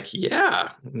they're like,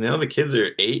 yeah, the kids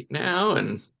are 8 now.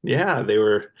 And yeah, they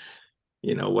were,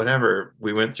 whatever.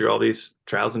 We went through all these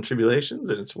trials and tribulations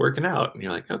and it's working out. And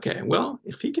you're like, okay, well,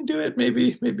 if he can do it,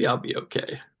 maybe I'll be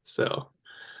okay. So,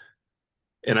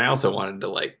 and I also wanted to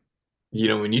like,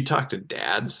 when you talk to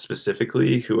dads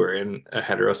specifically who are in a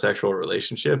heterosexual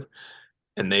relationship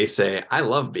and they say, I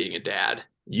love being a dad,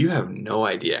 you have no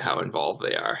idea how involved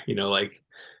they are.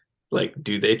 Like,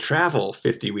 do they travel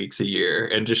 50 weeks a year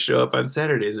and just show up on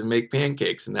Saturdays and make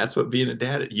pancakes? And that's what being a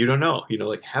dad, you don't know,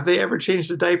 like, have they ever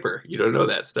changed a diaper? You don't know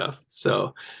that stuff.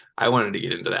 So I wanted to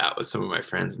get into that with some of my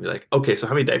friends and be like, okay, so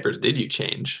how many diapers did you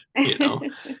change?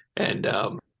 And,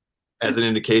 as an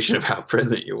indication of how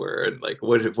present you were and like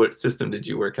what system did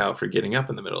you work out for getting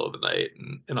up in the middle of the night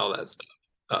and all that stuff.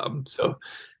 So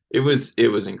it was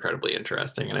incredibly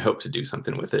interesting and I hope to do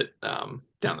something with it down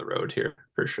the road here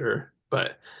for sure.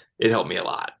 But it helped me a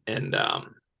lot. And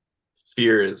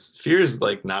fear is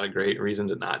like not a great reason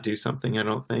to not do something, I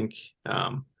don't think.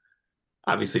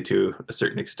 Obviously to a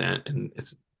certain extent, and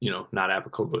it's not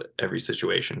applicable to every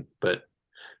situation, but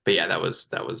yeah, that was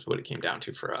what it came down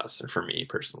to for us or for me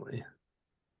personally.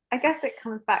 I guess it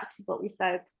comes back to what we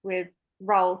said with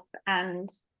Rolf, and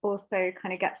also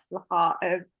kind of gets to the heart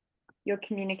of your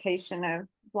communication of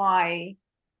why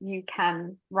you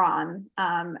can run,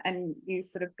 and you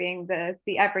sort of being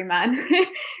the everyman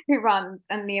who runs,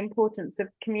 and the importance of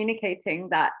communicating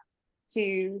that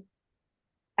to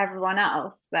everyone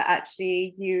else, that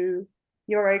actually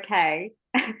you're okay,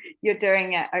 you're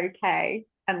doing it okay,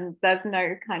 and there's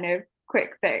no kind of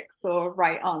quick fix or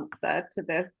right answer to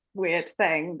this weird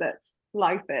thing that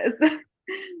life is.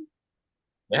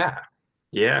 Yeah.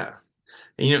 Yeah.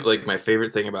 And, like my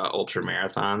favorite thing about ultra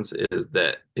marathons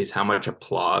is how much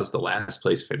applause the last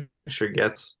place finisher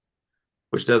gets,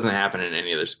 which doesn't happen in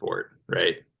any other sport,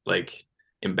 right? Like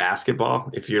in basketball,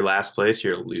 if you're last place,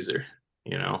 you're a loser,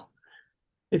 you know?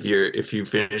 If you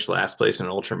finish last place in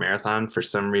an ultra marathon, for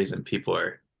some reason people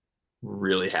are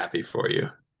really happy for you.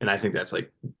 And I think that's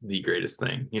like the greatest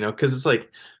thing, because it's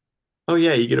like, oh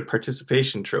yeah, you get a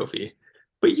participation trophy,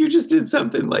 but you just did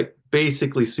something like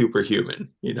basically superhuman,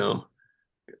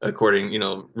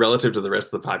 according, relative to the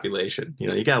rest of the population.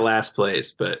 You got last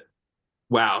place, but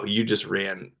wow, you just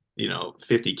ran,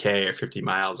 50K or 50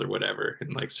 miles or whatever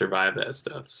and like survived that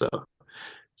stuff. So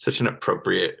such an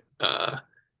appropriate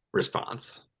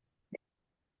response.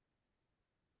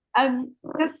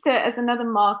 Just as another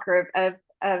marker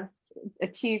of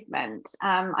achievement,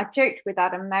 I joked with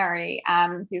Adam Merry,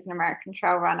 who's an American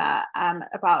trail runner,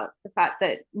 about the fact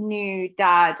that new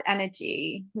dad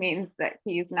energy means that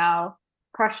he's now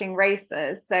crushing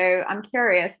races. So I'm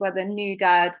curious whether new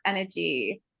dad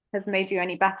energy has made you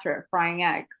any better at frying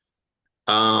eggs.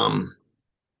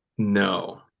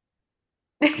 No.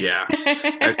 Yeah.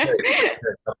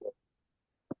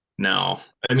 No.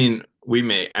 I mean, we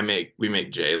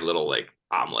make Jay little like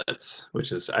omelets,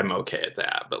 which is I'm okay at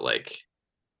that, but like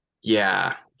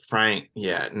yeah, frying,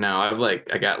 yeah, no,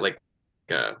 I got like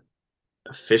a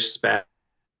fish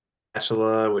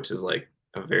spatula, which is like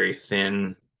a very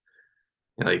thin,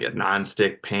 like a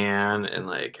non-stick pan, and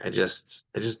like I just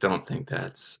don't think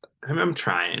I'm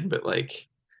trying, but like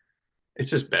it's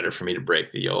just better for me to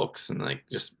break the yolks and like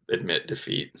just admit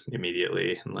defeat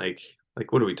immediately, and like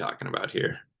what are we talking about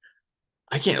here?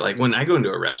 I can't, like, when I go into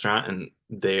a restaurant and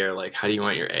they're like, "How do you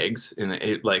want your eggs?" And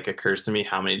it like occurs to me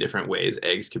how many different ways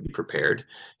eggs could be prepared.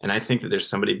 And I think that there's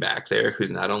somebody back there who's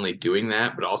not only doing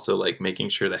that, but also like making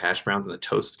sure the hash browns and the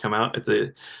toast come out at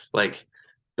the like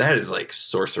that is like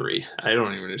sorcery. I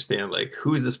don't even understand like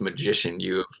who is this magician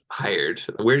you have hired?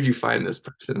 Where did you find this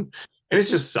person? And it's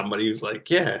just somebody who's like,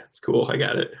 "Yeah, it's cool, I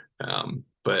got it."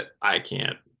 But I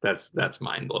can't. That's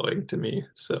mind blowing to me.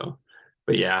 So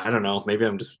but yeah, I don't know. Maybe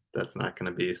that's not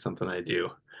going to be something I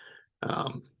do.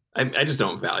 Um, I just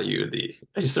don't value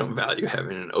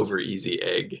having an over easy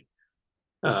egg,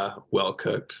 well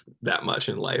cooked that much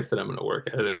in life that I'm going to work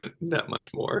at it that much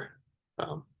more.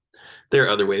 Um, there are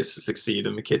other ways to succeed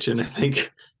in the kitchen, I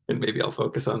think, and maybe I'll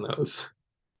focus on those.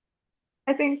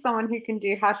 I think someone who can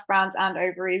do hash browns and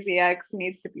over easy eggs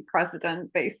needs to be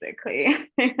president, basically.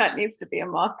 That needs to be a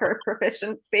marker of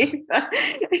proficiency for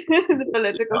the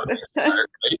political system.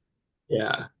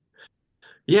 Yeah.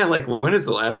 Yeah, like when is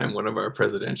the last time one of our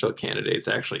presidential candidates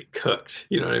actually cooked?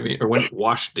 You know what I mean? Or when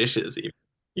washed dishes even,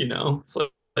 It's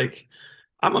like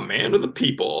I'm a man of the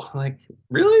people. Like,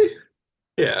 really?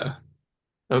 Yeah.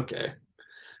 Okay.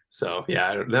 So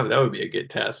yeah, that would be a good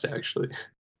test actually.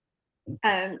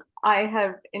 And I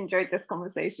have enjoyed this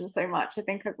conversation so much. I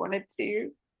think I've wanted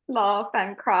to laugh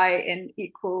and cry in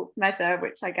equal measure,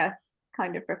 which I guess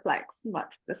kind of reflects much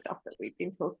of the stuff that we've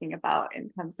been talking about in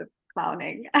terms of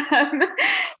clowning.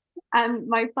 And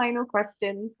my final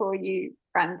question for you,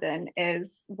 Brandon,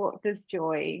 is what does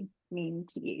joy mean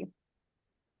to you?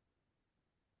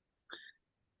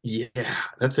 Yeah,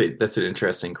 that's an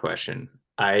interesting question.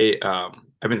 I've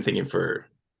been thinking for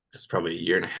this is probably a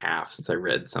year and a half since I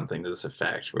read something to this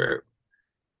effect where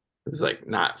it was like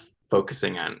not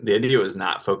focusing on the idea was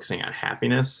not focusing on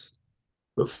happiness,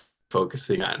 but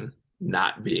focusing on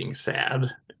not being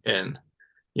sad. And,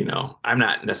 I'm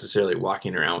not necessarily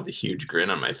walking around with a huge grin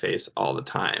on my face all the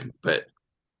time, but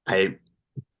I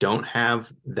don't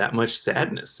have that much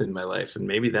sadness in my life. And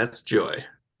maybe that's joy,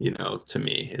 to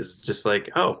me is just like,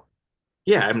 oh,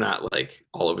 yeah, I'm not like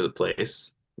all over the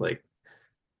place, like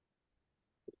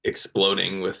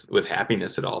exploding with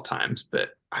happiness at all times,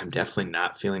 but I'm definitely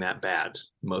not feeling that bad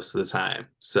most of the time.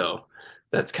 So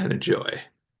that's kind of joy.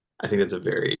 I think that's a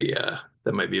very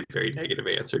that might be a very negative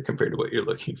answer compared to what you're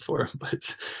looking for,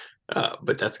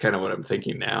 but that's kind of what I'm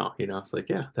thinking now. It's like,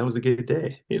 yeah, that was a good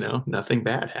day. Nothing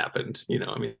bad happened.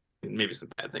 I mean, maybe some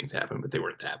bad things happened, but they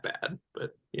weren't that bad.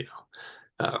 But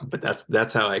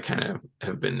that's how I kind of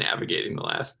have been navigating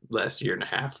the last year and a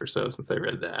half or so since I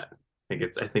read that.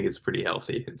 I think it's pretty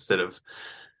healthy instead of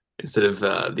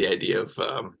the idea of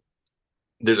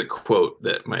there's a quote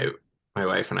that my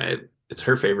wife and I, it's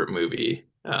her favorite movie,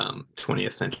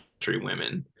 20th Century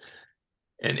Women,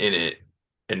 and in it,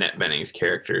 Annette Bening's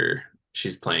character,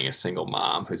 she's playing a single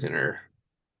mom who's in her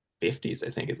 50s,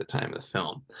 I think, at the time of the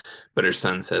film, but her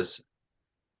son says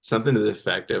something to the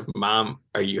effect of, "Mom,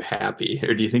 are you happy,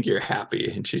 or do you think you're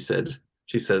happy?" And she says,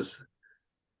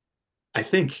 "I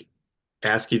think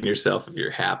asking yourself if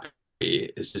you're happy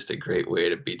is just a great way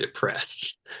to be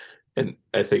depressed." And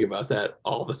I think about that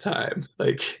all the time.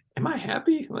 Like, am I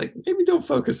happy? Like, maybe don't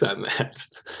focus on that,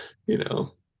 you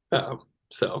know?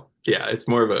 So yeah, it's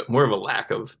more of a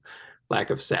lack of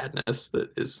sadness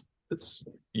that's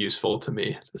useful to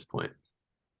me at this point.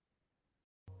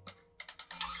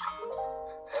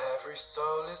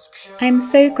 I am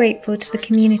so grateful to the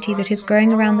community that is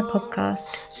growing around the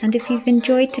podcast, and if you've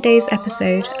enjoyed today's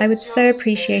episode, I would so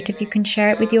appreciate if you can share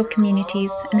it with your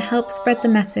communities and help spread the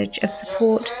message of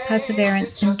support,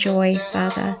 perseverance, and joy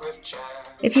further.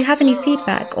 If you have any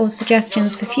feedback or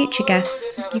suggestions for future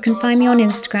guests, you can find me on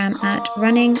Instagram at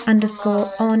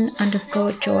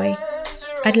running_on_joy.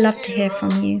 I'd love to hear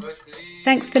from you.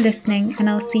 Thanks for listening, and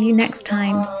I'll see you next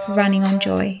time for Running on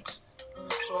Joy.